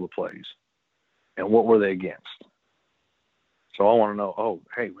 give me all the plays, and what were they against? So I want to know,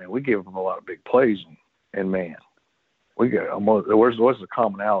 hey, man, we gave them a lot of big plays, and man, what's the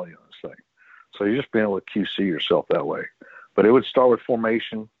commonality on this thing? So you're just being able to QC yourself that way. But it would start with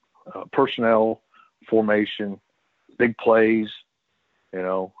formation, personnel, formation, big plays,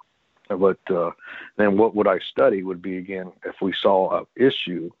 But then what would I study would be, again, if we saw an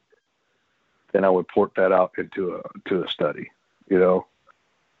issue, then I would port that out into a study, All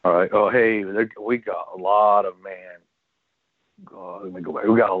right. Oh, hey, we got a lot of let me go back.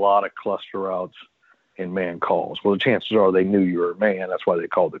 We got a lot of cluster routes in man calls. Well, the chances are they knew you were a man. That's why they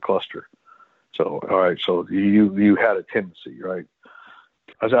called it cluster. So, all right. So you had a tendency, right?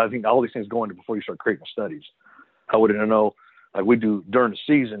 I think all these things go into before you start creating studies. I wouldn't know, like we do during the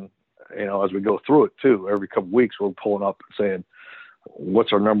season, as we go through it too. Every couple of weeks, we're pulling up and saying,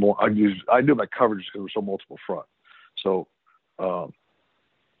 what's our number one? I do my coverage because we're so multiple front. So, 1st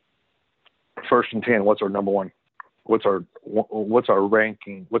and 10, what's our number one? What's our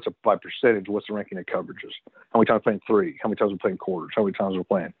ranking? By percentage? What's the ranking of coverages? How many times we're playing 3? How many times we're playing quarters? How many times we're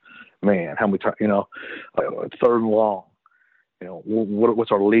playing man? How many times? 3rd and long.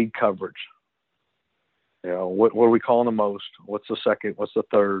 What's our league coverage? What are we calling the most? What's the second? What's the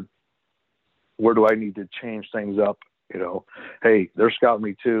third? Where do I need to change things up? Hey, they're scouting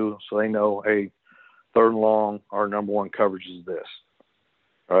me too, so they know, hey, 3rd and long, our number one coverage is this.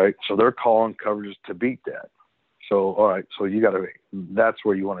 All right, so they're calling coverages to beat that. So, all right, so that's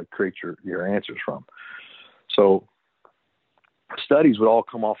where you want to create your answers from. So studies would all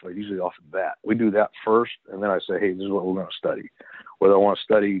come usually off of that. We do that first, and then I say, hey, this is what we're going to study. Whether I want to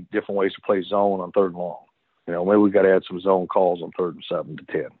study different ways to play zone on 3rd and long. Maybe we got to add some zone calls on 3rd and 7 to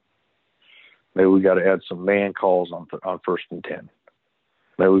 10. Maybe we got to add some man calls on 1st and 10.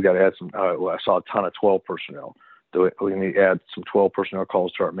 Maybe we got to add some. I saw a ton of 12 personnel. We need to add some 12 personnel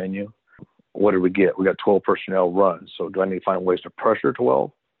calls to our menu. What did we get? We got 12 personnel runs. So do I need to find ways to pressure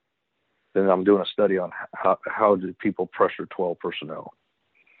 12? Then I'm doing a study on how do people pressure 12 personnel.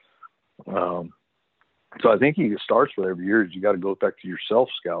 So I think it starts with every year. You got to go back to your self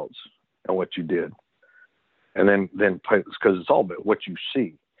scouts and what you did, and then because it's all about what you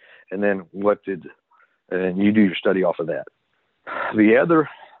see, and then and then you do your study off of that. The other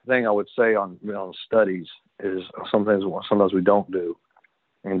thing I would say on studies is sometimes we don't do.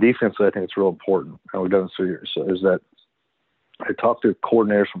 In defense, I think it's real important, and we've done this for years, is that I talk to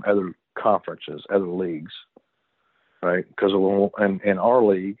coordinators from other conferences, other leagues, right? Because in our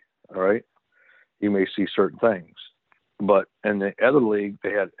league, all right, you may see certain things. But in the other league,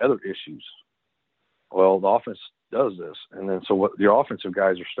 they had other issues. Well, the offense does this. And then so what your offensive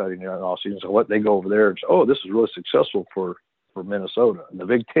guys are studying in the offseason, so what they go over there and say, oh, this is really successful for Minnesota. In the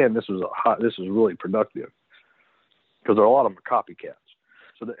Big Ten, this is really productive. because there are a lot of them are copycats.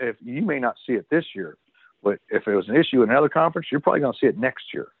 So if you may not see it this year, but if it was an issue in another conference, you're probably going to see it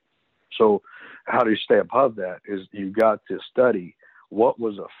next year. So how do you stay above that is you've got to study what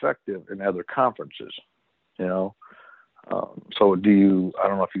was effective in other conferences, you know. So I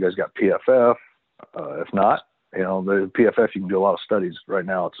don't know if you guys got PFF. If not, you know, the PFF, you can do a lot of studies right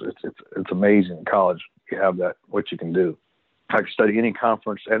now. It's amazing in college. You have that, what you can do. I can study any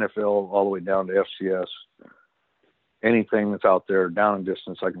conference, NFL, all the way down to FCS. Anything that's out there down in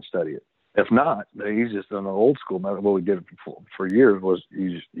distance, I can study it. If not, the easiest in the old school method, what we did for years was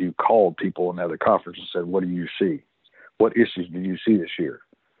you called people in other conferences and said, what do you see? What issues did you see this year?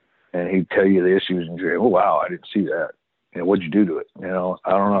 And he'd tell you the issues and you say, oh, wow, I didn't see that. You know, what'd you do to it? You know,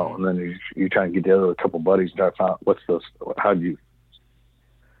 I don't know. And then you try and get together with a couple of buddies and try to find out how do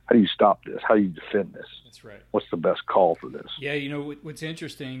you stop this? How do you defend this? That's right. What's the best call for this? Yeah, you know, what's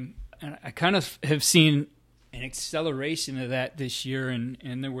interesting, and I kind of have seen an acceleration of that this year, and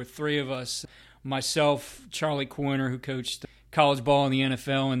there were three of us, myself, Charlie Coiner, who coached college ball in the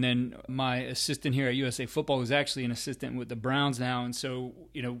NFL, and then my assistant here at USA Football, who's actually an assistant with the Browns now. And so,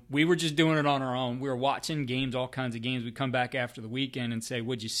 you know, we were just doing it on our own. We were watching games, all kinds of games. We'd come back after the weekend and say,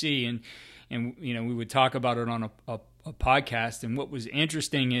 what'd you see? And you know, we would talk about it on a podcast. And what was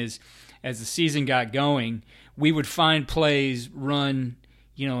interesting is as the season got going, we would find plays run,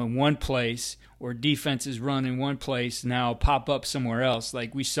 you know, in one place, or defenses run in one place now pop up somewhere else.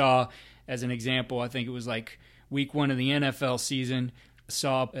 Like we saw, as an example, I think it was like week 1 of the NFL season,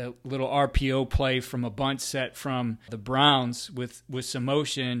 saw a little RPO play from a bunt set from the Browns with some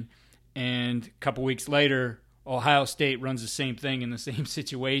motion, and a couple weeks later, Ohio State runs the same thing in the same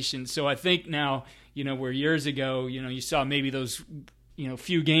situation. So I think now, you know, where years ago, you know, you saw maybe those, you know,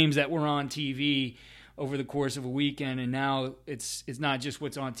 few games that were on TV over the course of a weekend, and now it's not just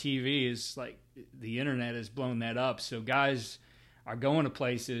what's on TV. It's like the internet has blown that up. So guys are going to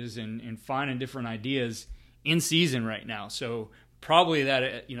places and finding different ideas in season right now. So probably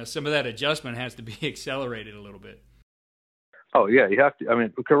that, you know, some of that adjustment has to be accelerated a little bit. Oh yeah, you have to. I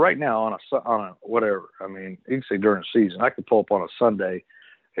mean, because right now on a whatever, I mean, you can say during the season, I could pull up on a Sunday,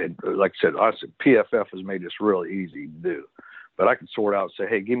 and like I said, PFF has made this really easy to do. But I could sort out and say,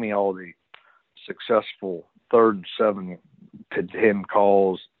 hey, give me all the successful 3rd and 7 to 10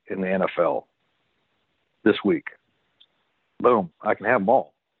 calls in the NFL this week. Boom, I can have them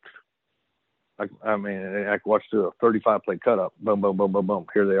all. I mean, I can watch a 35-play cut-up. Boom, boom, boom, boom, boom.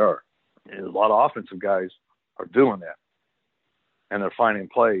 Here they are. And a lot of offensive guys are doing that, and they're finding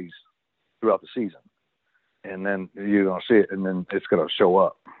plays throughout the season. And then you're going to see it, and then it's going to show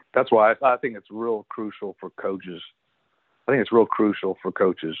up. That's why I think it's real crucial for coaches. I think it's real crucial for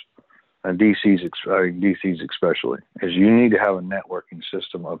coaches, and DCs especially, is you need to have a networking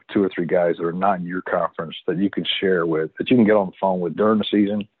system of 2 or 3 guys that are not in your conference that you can share with, that you can get on the phone with during the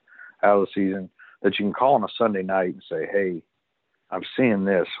season, out of the season, that you can call on a Sunday night and say, hey, I'm seeing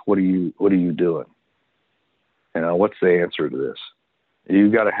this. What are you doing? You know, what's the answer to this?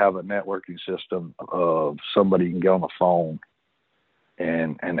 You've got to have a networking system of somebody you can get on the phone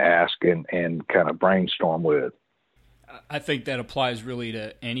and ask and kind of brainstorm with. I think that applies really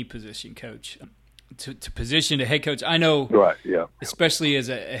to any position coach. To position to head coach, I know, right? Yeah. Especially as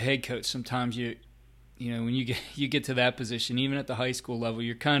a head coach, sometimes you know when you get to that position, even at the high school level,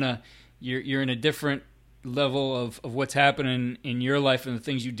 you're in a different level of what's happening in your life and the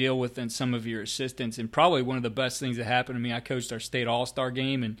things you deal with than some of your assistants. And probably one of the best things that happened to me, I coached our state all-star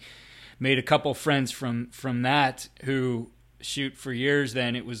game and made a couple friends from that who shoot for years.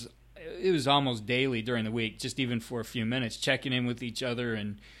 Then it was almost daily during the week, just even for a few minutes, checking in with each other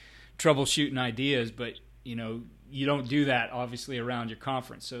and troubleshooting ideas. But, you know, you don't do that, obviously, around your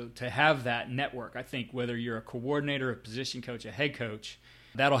conference. So to have that network, I think whether you're a coordinator, a position coach, a head coach,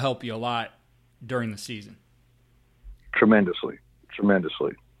 that'll help you a lot during the season. Tremendously.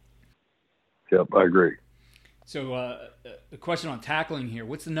 Yep, I agree. So the question on tackling here,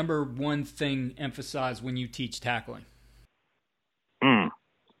 what's the number one thing emphasized when you teach tackling?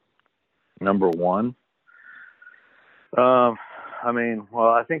 Number one? I mean, well,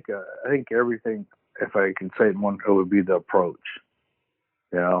 I think everything, if I can say it in one, it would be the approach.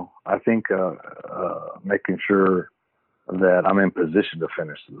 You know, I think making sure that I'm in position to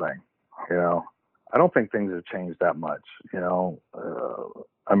finish the thing. You know, I don't think things have changed that much. You know,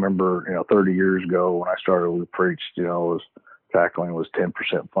 I remember, 30 years ago when I started, we preached, tackling was 10%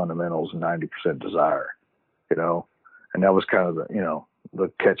 fundamentals and 90% desire, and that was kind of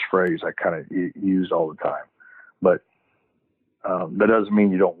the catchphrase I kind of used all the time. But that doesn't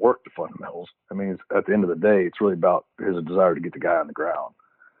mean you don't work the fundamentals. I mean, at the end of the day, it's really about his desire to get the guy on the ground.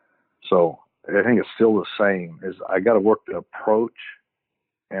 So I think it's still the same, is I got to work the approach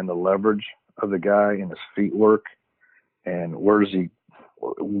and the leverage of the guy and his feet work. And where does he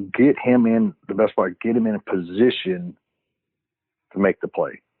get him in the best part, get him in a position to make the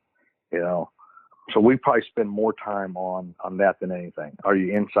play, you know? So we probably spend more time on that than anything. Are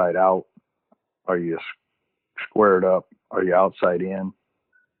you inside out? Are you squared up? Are you outside in?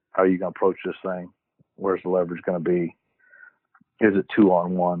 How are you going to approach this thing? Where's the leverage going to be? Is it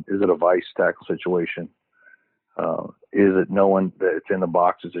 2-on-1? Is it a vice tackle situation? Is it knowing that it's in the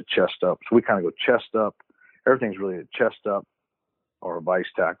box? Is it chest up? So we kind of go chest up. Everything's really a chest up or a vice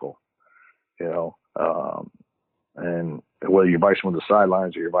tackle, you know. And whether you're vicing with the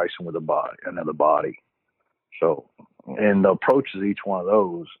sidelines or you're vicing with another body. So, and the approaches each one of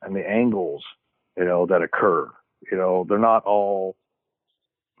those and the angles, you know, that occur, you know, they're not all.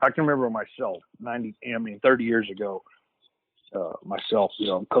 I can remember myself 30 years ago, myself, you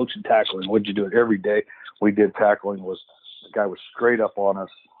know, coaching tackling. What'd you do it every day? We did tackling. Was the guy was straight up on us.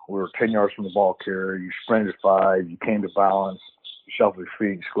 We were 10 yards from the ball carrier. You sprinted 5. You came to balance. You shuffled your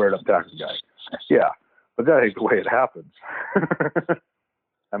feet. Squared up tackle the guy. Yeah, but that ain't the way it happens.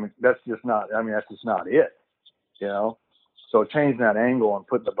 I mean, that's just not it. You know. So changing that angle and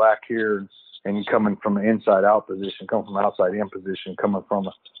putting the back here, and you coming from an inside out position, coming from outside in position, coming from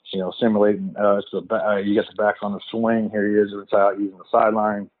you know, simulating. You get the back on the swing. Here he is inside out using the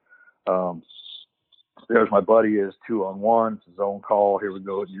sideline. There's my buddy is 2-on-1. It's his own call. Here we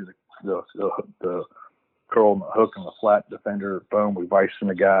go. Use the curl and the hook and the flat defender. Boom. We vice in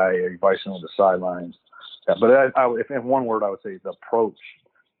the guy. We vice in with the sidelines. Yeah, but if in one word, I would say the approach,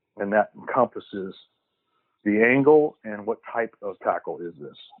 and that encompasses the angle and what type of tackle is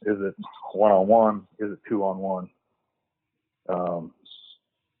this? Is it 1-on-1? Is it 2-on-1?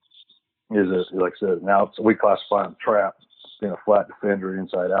 Is it, like I said, now we classify them trap, being a flat defender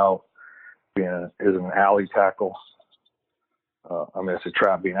inside out, is it an alley tackle? It's a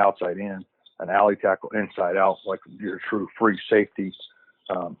trap being outside in, an alley tackle inside out, like your true free safety.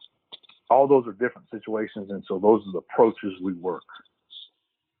 All those are different situations, and so those are the approaches we work.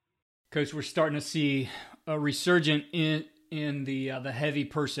 Coach, we're starting to see a resurgence in the heavy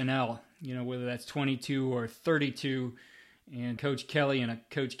personnel, you know, whether that's 22 or 32. And Coach Kelly and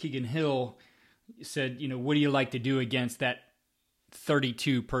Coach Keegan Hill said, you know, what do you like to do against that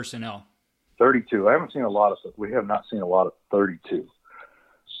 32 personnel? 32. I haven't seen a lot of it. We have not seen a lot of 32.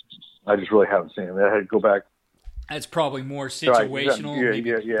 I just really haven't seen it. I had to go back. That's probably more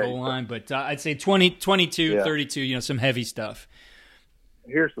situational, goal line, but I'd say 22, 32, you know, some heavy stuff.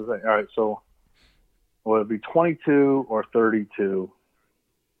 Here's the thing. All right, so it'd be 22 or 32.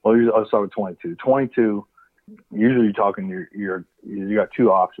 Well, I'll start with 22. 22, usually you're talking, you got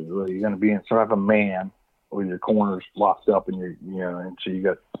two options. Really. You're going to be in some type of man with your corners locked up, and and so you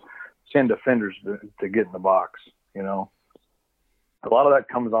got 10 defenders to get in the box. You know, a lot of that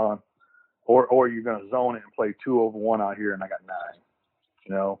comes on, or you're going to zone it and play 2-over-1 out here, and I got 9.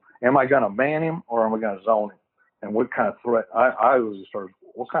 You know, am I going to man him or am I going to zone him? And what kind of threat? I always start.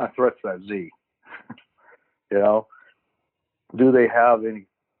 What kind of threat's that Z? You know, do they have any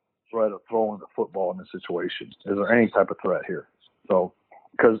threat of throwing the football in this situation? Is there any type of threat here? So,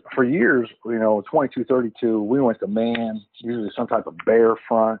 because for years, you know, 22, 32, we went to man, usually some type of bear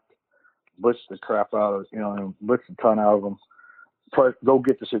front, blitz the crap out of, and blitz a ton out of them. Go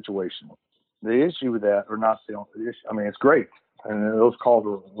get the situation. The issue with that, or not the issue, I mean, it's great. And those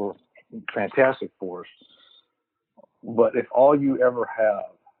calls were fantastic for us. But if all you ever have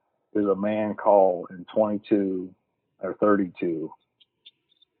is a man call in 22 or 32,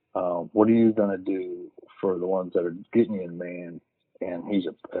 what are you going to do for the ones that are getting you in man and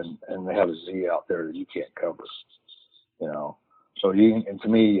and they have a Z out there that you can't cover? You know, so to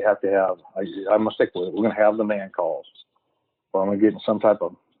me, you have to have. I'm gonna stick with it. We're going to have the man calls, or I'm going to get in some type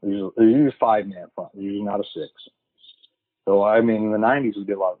of. Usually 5-man front. Usually not a 6. So, I mean, in the 90s, we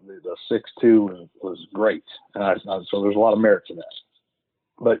did a lot. The 6-2 was great. And so there's a lot of merit to that.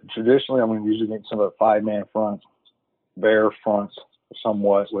 But traditionally, I'm usually getting some of the 5-man front, bear front,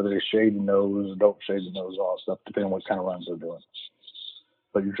 somewhat, whether they shade the nose or don't shade the nose, all stuff, depending on what kind of runs they're doing.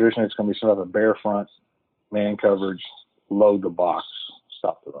 But traditionally, it's going to be some of a bear front, man coverage, load the box,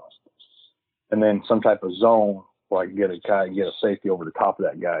 stop the run. And then some type of zone where I can get a safety over the top of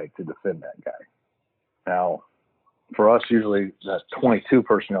that guy to defend that guy. Now, for us, usually that 22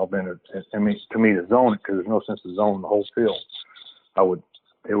 personnel, to me, to zone it, because there's no sense to zone the whole field.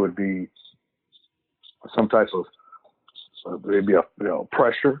 It would be some type of, maybe a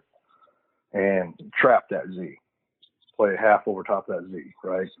pressure and trap that Z, play half over top of that Z,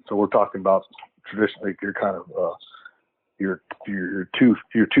 right? So we're talking about traditionally you're kind of, your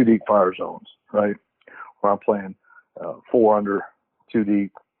two deep fire zones, right? Where I'm playing 4 under, 2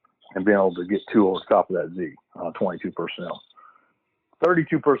 deep, and being able to get 2 over the top of that Z, 22 personnel.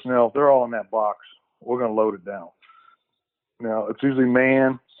 32 personnel, if they're all in that box, we're going to load it down. Now, it's usually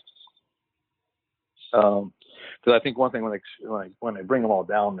man. Because I think one thing when they bring them all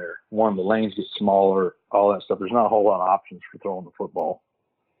down there, one, the lanes get smaller, all that stuff. There's not a whole lot of options for throwing the football.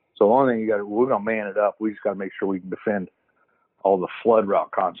 So the only thing we're going to man it up. We just got to make sure we can defend all the flood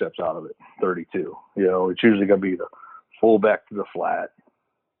route concepts out of it. 32. It's usually going to be the fullback to the flat,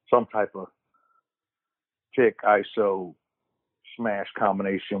 some type of pick ISO smash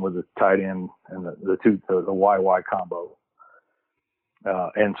combination with the tight end and the YY combo.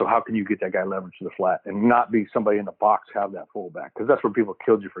 And so how can you get that guy leverage to the flat and not be somebody in the box have that fullback? Because that's where people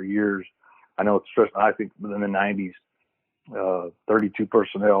killed you for years. I know I think in the 90s, 32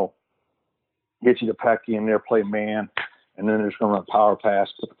 personnel get you to pack you in there, play man, and then they're just going to run a power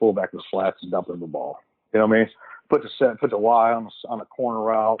pass, put the fullback in the flats and dump in the ball. You know what I mean? Put the Y on a corner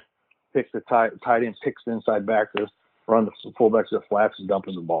route, pick the tight end, picks the inside back to run the fullback to the flats and dump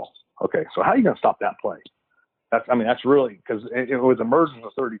in the ball. Okay, so how are you going to stop that play? That's really, because it was emergence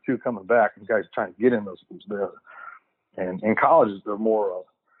of 32 coming back and guys trying to get in those. And in colleges, they're more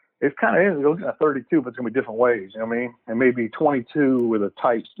it's kind of, you're looking at 32, but it's going to be different ways. You know what I mean? And maybe 22 with a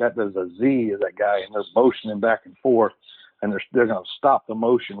tight, that does a Z is that guy, and they're motioning back and forth, and they're going to stop the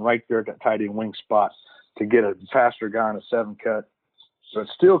motion right there at that tight end wing spot to get a faster guy in a 7 cut. So it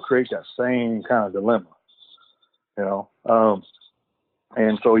still creates that same kind of dilemma,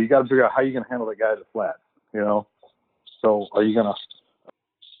 and so you got to figure out how you're going to handle that guy at the flat. So are you gonna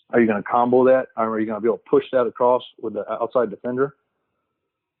combo that? Or are you gonna be able to push that across with the outside defender?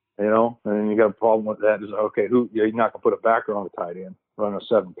 And then you got a problem with that. Is okay, you're not gonna put a backer on the tight end, run a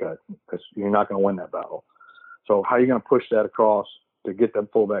 7 cut, because you're not gonna win that battle. So how are you gonna push that across to get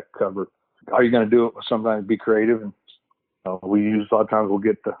that fullback covered? How are you gonna do it? Sometimes be creative, and we use a lot of times we'll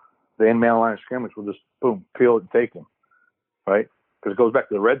get the end man line of scrimmage. We'll just boom, peel it and take him, right? Because it goes back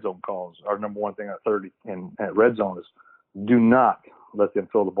to the red zone calls. Our number one thing at 30 and at red zone is do not let them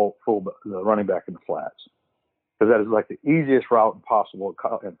throw the running back in the flats, because that is like the easiest route possible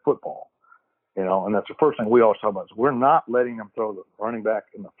in football. And that's the first thing we always talk about is we're not letting them throw the running back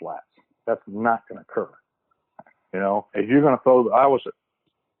in the flats. That's not going to occur. If you're going to throw I was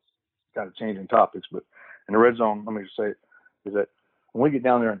kind of changing topics, but in the red zone, let me just say is that when we get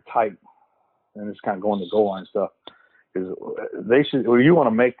down there and tight and it's kind of going to goal line stuff, is you want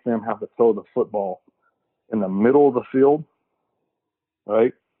to make them have to throw the football in the middle of the field,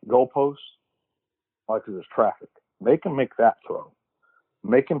 right? Goalposts, like there's traffic. Make them make that throw.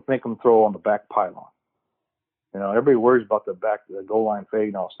 Make them throw on the back pylon. Everybody worries about the goal line fade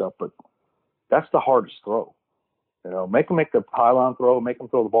and all stuff, but that's the hardest throw. Make them make the pylon throw. Make them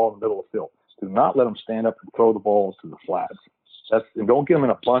throw the ball in the middle of the field. Do not let them stand up and throw the ball to the flats. And don't get them in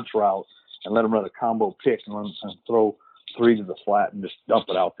a bunch route and let them run a combo pick and throw 3 to the flat and just dump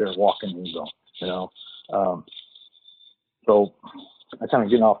it out there and walk in the zone, So I kind of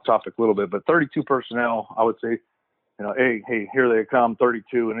getting off topic a little bit, but 32 personnel, I would say, hey, here they come,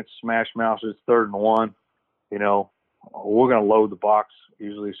 32, and it's smash mouth, it's 3rd and 1. We're going to load the box,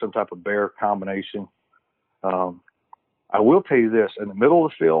 usually some type of bear combination. I will tell you this, in the middle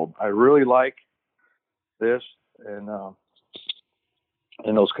of the field, I really like this, and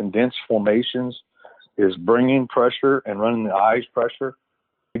in those condensed formations is bringing pressure and running the eyes pressure,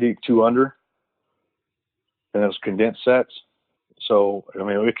 2 under, and those condensed sets. So,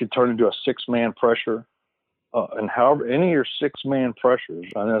 it could turn into a 6-man pressure. And however, any of your 6-man pressures,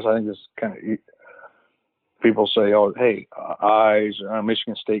 I think this kind of, people say, oh, hey, eyes,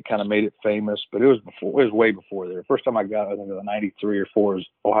 Michigan State kind of made it famous, but it was way before there. First time I got it, I think it was 93 or 4,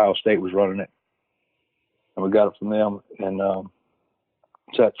 Ohio State was running it. And we got it from them. And,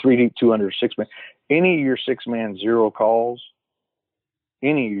 so that 3 deep, 2 under, 6-man. Any of your 6-man zero calls,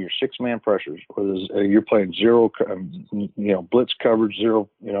 any of your 6-man pressures, whether you're playing zero, blitz coverage, zero,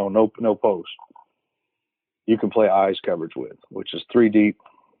 no post, you can play eyes coverage with, which is 3 deep,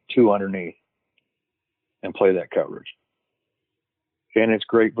 2 underneath, and play that coverage. And it's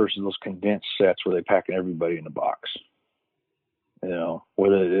great versus those condensed sets where they pack everybody in the box.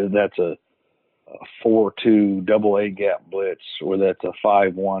 Whether that's a 4-2 double A gap blitz, or that's a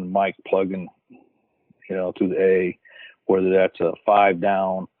 5-1 Mike plugging, through the A, whether that's a 5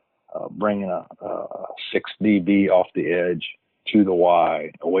 down, bringing a 6 DB off the edge to the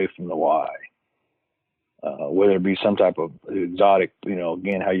Y, away from the Y, whether it be some type of exotic,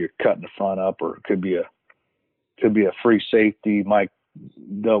 again, how you're cutting the front up, or it could be a free safety Mike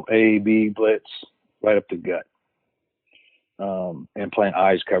A, B blitz right up the gut. and playing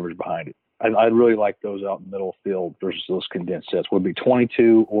eyes coverage behind it. I really like those out in the middle of the field versus those condensed sets. Would be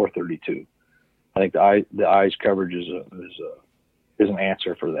 22 or 32. I think the eyes coverage is an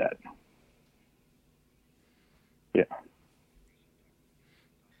answer for that. Yeah.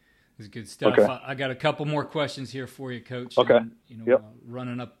 This is good stuff. Okay. I got a couple more questions here for you, Coach. Okay. And,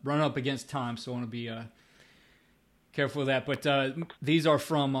 running up against time, so I want to be careful of that. But these are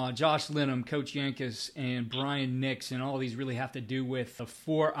from Josh Linham, Coach Yankas, and Brian Nix, and all these really have to do with the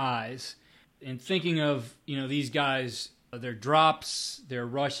 4 eyes. And thinking of, these guys, their drops, their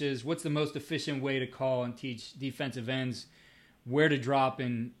rushes, what's the most efficient way to call and teach defensive ends where to drop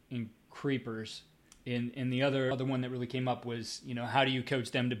in creepers? And the other one that really came up was, how do you coach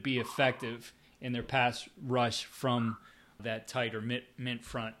them to be effective in their pass rush from that tight or mint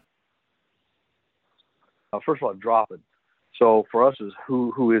front? First of all, dropping. So for us is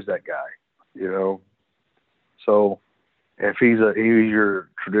who is that guy? So if he's your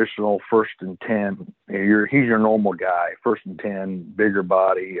traditional 1st and 10, he's your normal guy, 1st and 10, bigger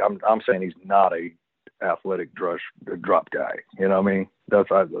body. I'm saying he's not a athletic drop guy. You know what I mean? That's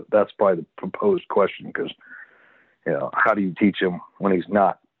probably the proposed question, because how do you teach him when he's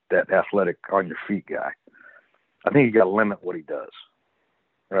not that athletic on your feet guy? I think you got to limit what he does,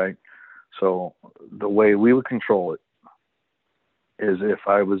 right? So the way we would control it is if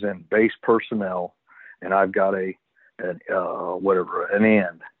I was in base personnel and I've got an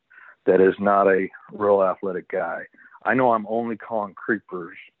end that is not a real athletic guy, I know I'm only calling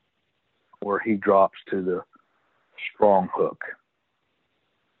creepers where he drops to the strong hook,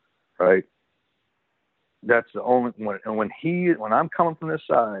 right? That's the only when I'm coming from this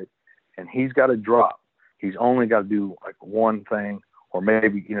side and he's got to drop, he's only got to do like one thing, or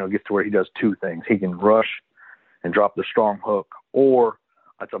maybe get to where he does 2 things. He can rush and drop the strong hook, or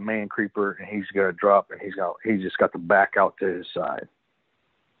it's a man creeper and he's got to drop and he's just got to back out to his side.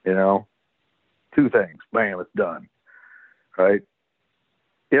 2 things, bam, it's done, right?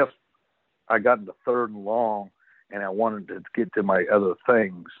 If I got into 3rd and long and I wanted to get to my other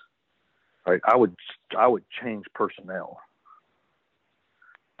things, right, I would change personnel.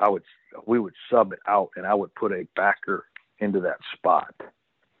 We would sub it out, and I would put a backer into that spot,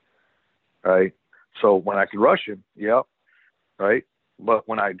 right? So when I can rush him, yep, right? But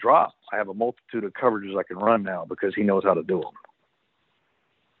when I drop, I have a multitude of coverages I can run now because he knows how to do them.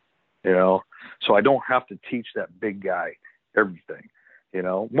 So I don't have to teach that big guy everything.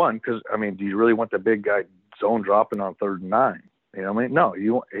 One, because do you really want the big guy zone dropping on 3rd and 9? No.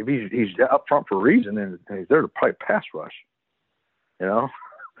 If he's up front for a reason, and he's there to play pass rush.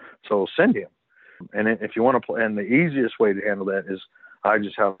 So send him. And if you want to play, and the easiest way to handle that is I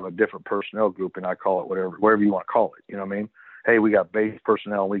just have a different personnel group, and I call it whatever you want to call it. You know what I mean? Hey, we got base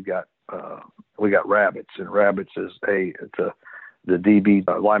personnel. We got rabbits, and rabbits is the DB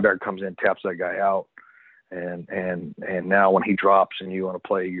linebacker comes in, taps that guy out. And now when he drops and you want to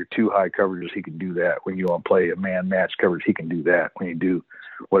play your 2 high coverages, he can do that. When you want to play a man match coverage, he can do that. When you do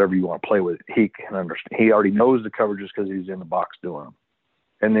whatever you want to play with, he can understand. He already knows the coverages because he's in the box doing them.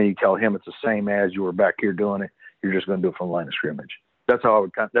 And then you tell him it's the same as you were back here doing it. You're just going to do it from the line of scrimmage. That's how I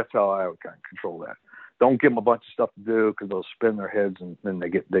would kind of control that. Don't give them a bunch of stuff to do because they'll spin their heads and then they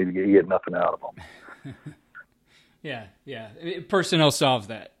get nothing out of them. Yeah. Personnel solves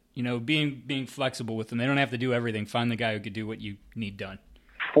that. Being flexible with them. They don't have to do everything. Find the guy who could do what you need done.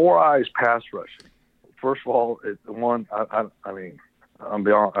 4 eyes pass rushing. First of all, we run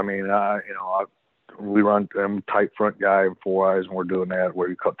tight front guy and 4 eyes, and we're doing that where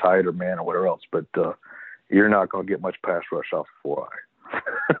you call tight or man or whatever else. But you're not going to get much pass rush off of 4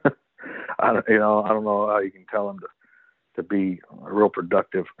 eye. I don't know how you can tell them to be real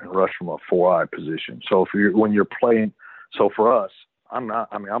productive and rush from a 4 eye position. So when you're playing, so for us, I'm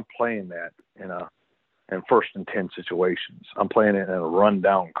playing that in 1st and 10 situations. I'm playing it in a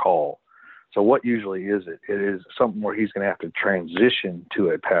rundown call. So what usually is it? It is something where he's going to have to transition to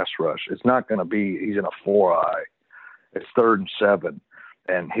a pass rush. It's not going to be he's in a 4 eye. It's 3rd and 7,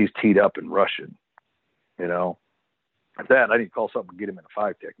 and he's teed up and rushing. At that, I need to call something to get him in a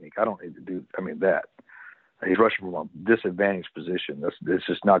 5 technique. I don't need to do that. He's rushing from a disadvantaged position. This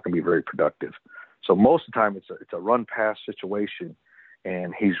is not going to be very productive. So most of the time, it's a run pass situation,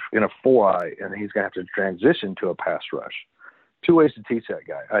 and he's in a 4 eye, and he's going to have to transition to a pass rush. 2 ways to teach that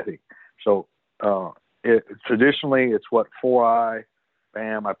guy, I think. So traditionally, it's 4 eye,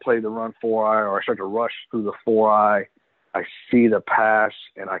 bam, I play the run 4 eye, or I start to rush through the 4 eye. I see the pass,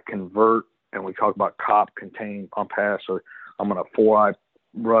 and I convert, and we talk about cop, contain, on pass. So I'm going to 4 eye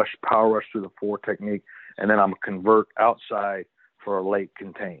rush, power rush through the 4 technique, and then I'm going to convert outside for a late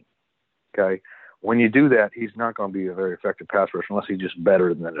contain. Okay? when you do that, he's not going to be a very effective pass rusher unless he's just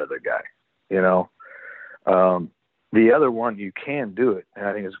better than the other guy, you know. The other one, you can do it, and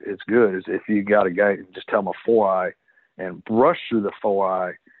I think it's good, is if you got a guy, just tell him a 4-eye and rush through the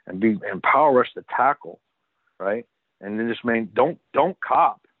 4-eye and power rush the tackle, right? And then just don't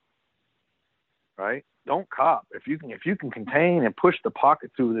cop, right? Don't cop. If you can contain and push the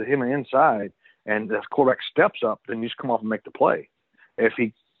pocket through him inside, and the quarterback steps up, then you just come off and make the play. If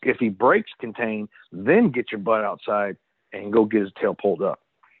he breaks contain, then get your butt outside and go get his tail pulled up,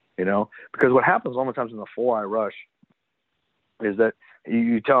 you know? Because what happens a lot of times in the 4-eye rush is that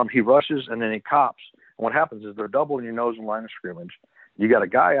you tell him he rushes and then he cops. And what happens is they're doubling your nose in line of scrimmage. You got a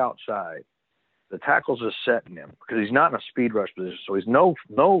guy outside. The tackle's just setting him because he's not in a speed rush position, so he's no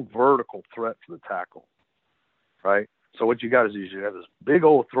vertical threat for the tackle, right? So what you got is you have this big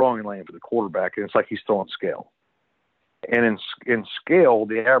old throwing lane for the quarterback, and it's like he's throwing scale. And in scale,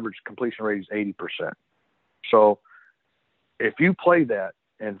 the average completion rate is 80%. So if you play that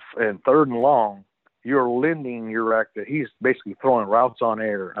in third and long, you're lending your rack that he's basically throwing routes on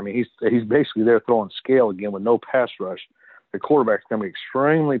air. I mean, he's basically there throwing scale again with no pass rush. The quarterback's going to be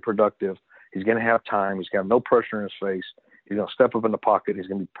extremely productive. He's going to have time. He's got no pressure in his face. He's going to step up in the pocket. He's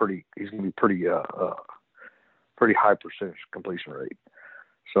going to be pretty high percentage completion rate.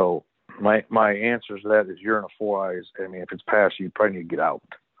 So my answer to that is you're in a 4-eye. I mean, if it's pass, you probably need to get out.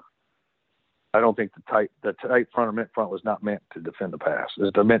 I don't think the tight front or mid front was not meant to defend the pass.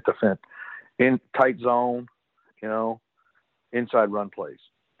 It's meant to defend in tight zone, you know, inside run plays.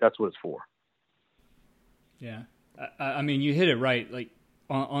 That's what it's for. Yeah. I mean, you hit it right. Like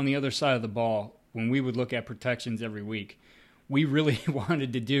on the other side of the ball, when we would look at protections every week, we really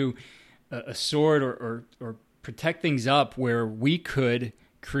wanted to do a sword or protect things up where we could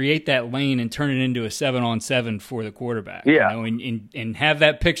create that lane and turn it into a 7-on-7 for the quarterback. Yeah. You know, and have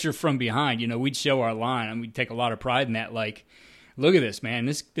that picture from behind. You know, we'd show our line and we'd take a lot of pride in that. Like, look at this, man.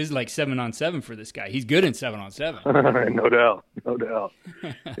 This is like 7-on-7 for this guy. He's good in 7-on-7. No doubt.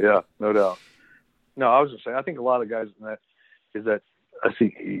 Yeah, no doubt. No, I was going to say, I think a lot of guys in that is that I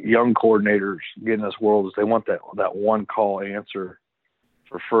see young coordinators get in this world is they want that one call answer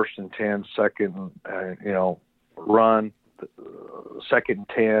for 1st and 10, second, you know, run, 2nd and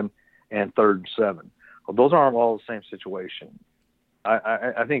 10, and 3rd and 7. Well, those aren't all the same situation.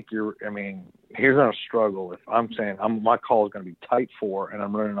 I think here's going to struggle if I'm saying my call is going to be tight 4 and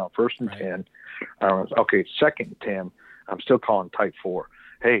I'm running on 1st and 10. Okay, 2nd and 10, I'm still calling tight 4.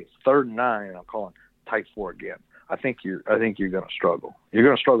 Hey, 3rd and 9, and I'm calling tight 4 again. I think you're going to struggle. You're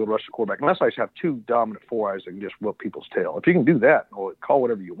going to struggle to rush the quarterback unless I just have 2 dominant 4-eyes that can just whip people's tail. If you can do that, well, call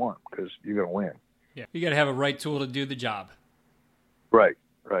whatever you want because you're going to win. Yeah, you got to have a right tool to do the job. Right.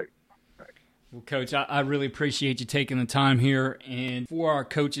 Well, Coach, I really appreciate you taking the time here. And for our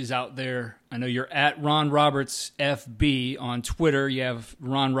coaches out there, I know you're at Ron Roberts FB on Twitter. You have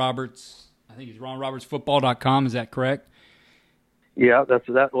Ron Roberts. I think it's ronrobertsfootball.com. Is that correct? Yeah, that's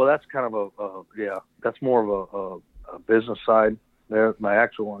kind of that's more of a business side there. My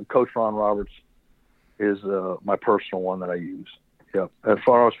actual one, Coach Ron Roberts, is my personal one that I use. Yeah, and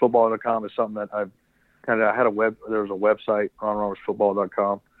ronrobertsfootball.com is something that there was a website,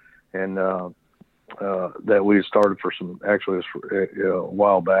 ronrobertsfootball.com, and that we started for a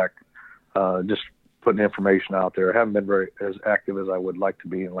while back, just putting information out there. I haven't been very as active as I would like to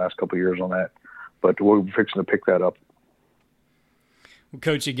be in the last couple of years on that, but we're fixing to pick that up. Well,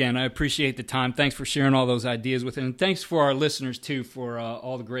 Coach, again, I appreciate the time. Thanks for sharing all those ideas with us. And thanks for our listeners, too, for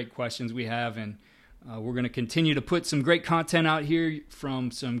all the great questions we have. And we're going to continue to put some great content out here from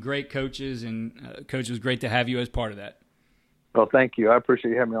some great coaches. And, Coach, it was great to have you as part of that. Well, thank you. I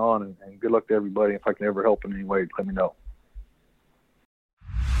appreciate you having me on, and good luck to everybody. If I can ever help in any way, let me know.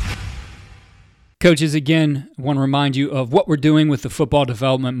 Coaches, again, I want to remind you of what we're doing with the football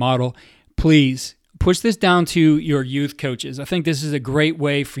development model. Please push this down to your youth coaches. I think this is a great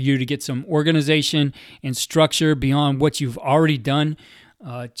way for you to get some organization and structure beyond what you've already done.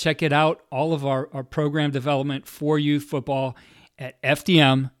 Check it out, all of our program development for youth football at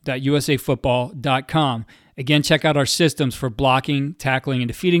fdm.usafootball.com. Again, check out our systems for blocking, tackling, and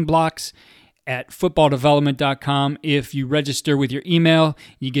defeating blocks at footballdevelopment.com. If you register with your email,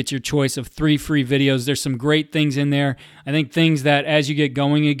 you get your choice of 3 free videos. There's some great things in there. I think things that as you get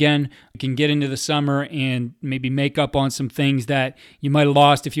going again, you can get into the summer and maybe make up on some things that you might have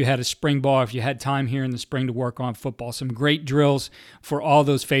lost if you had a spring ball, if you had time here in the spring to work on football. Some great drills for all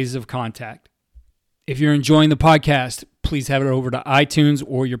those phases of contact. If you're enjoying the podcast, please head over to iTunes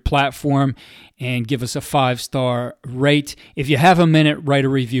or your platform and give us a 5-star rate. If you have a minute, write a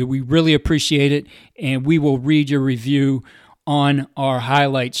review. We really appreciate it, and we will read your review on our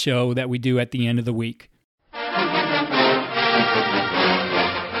highlight show that we do at the end of the week.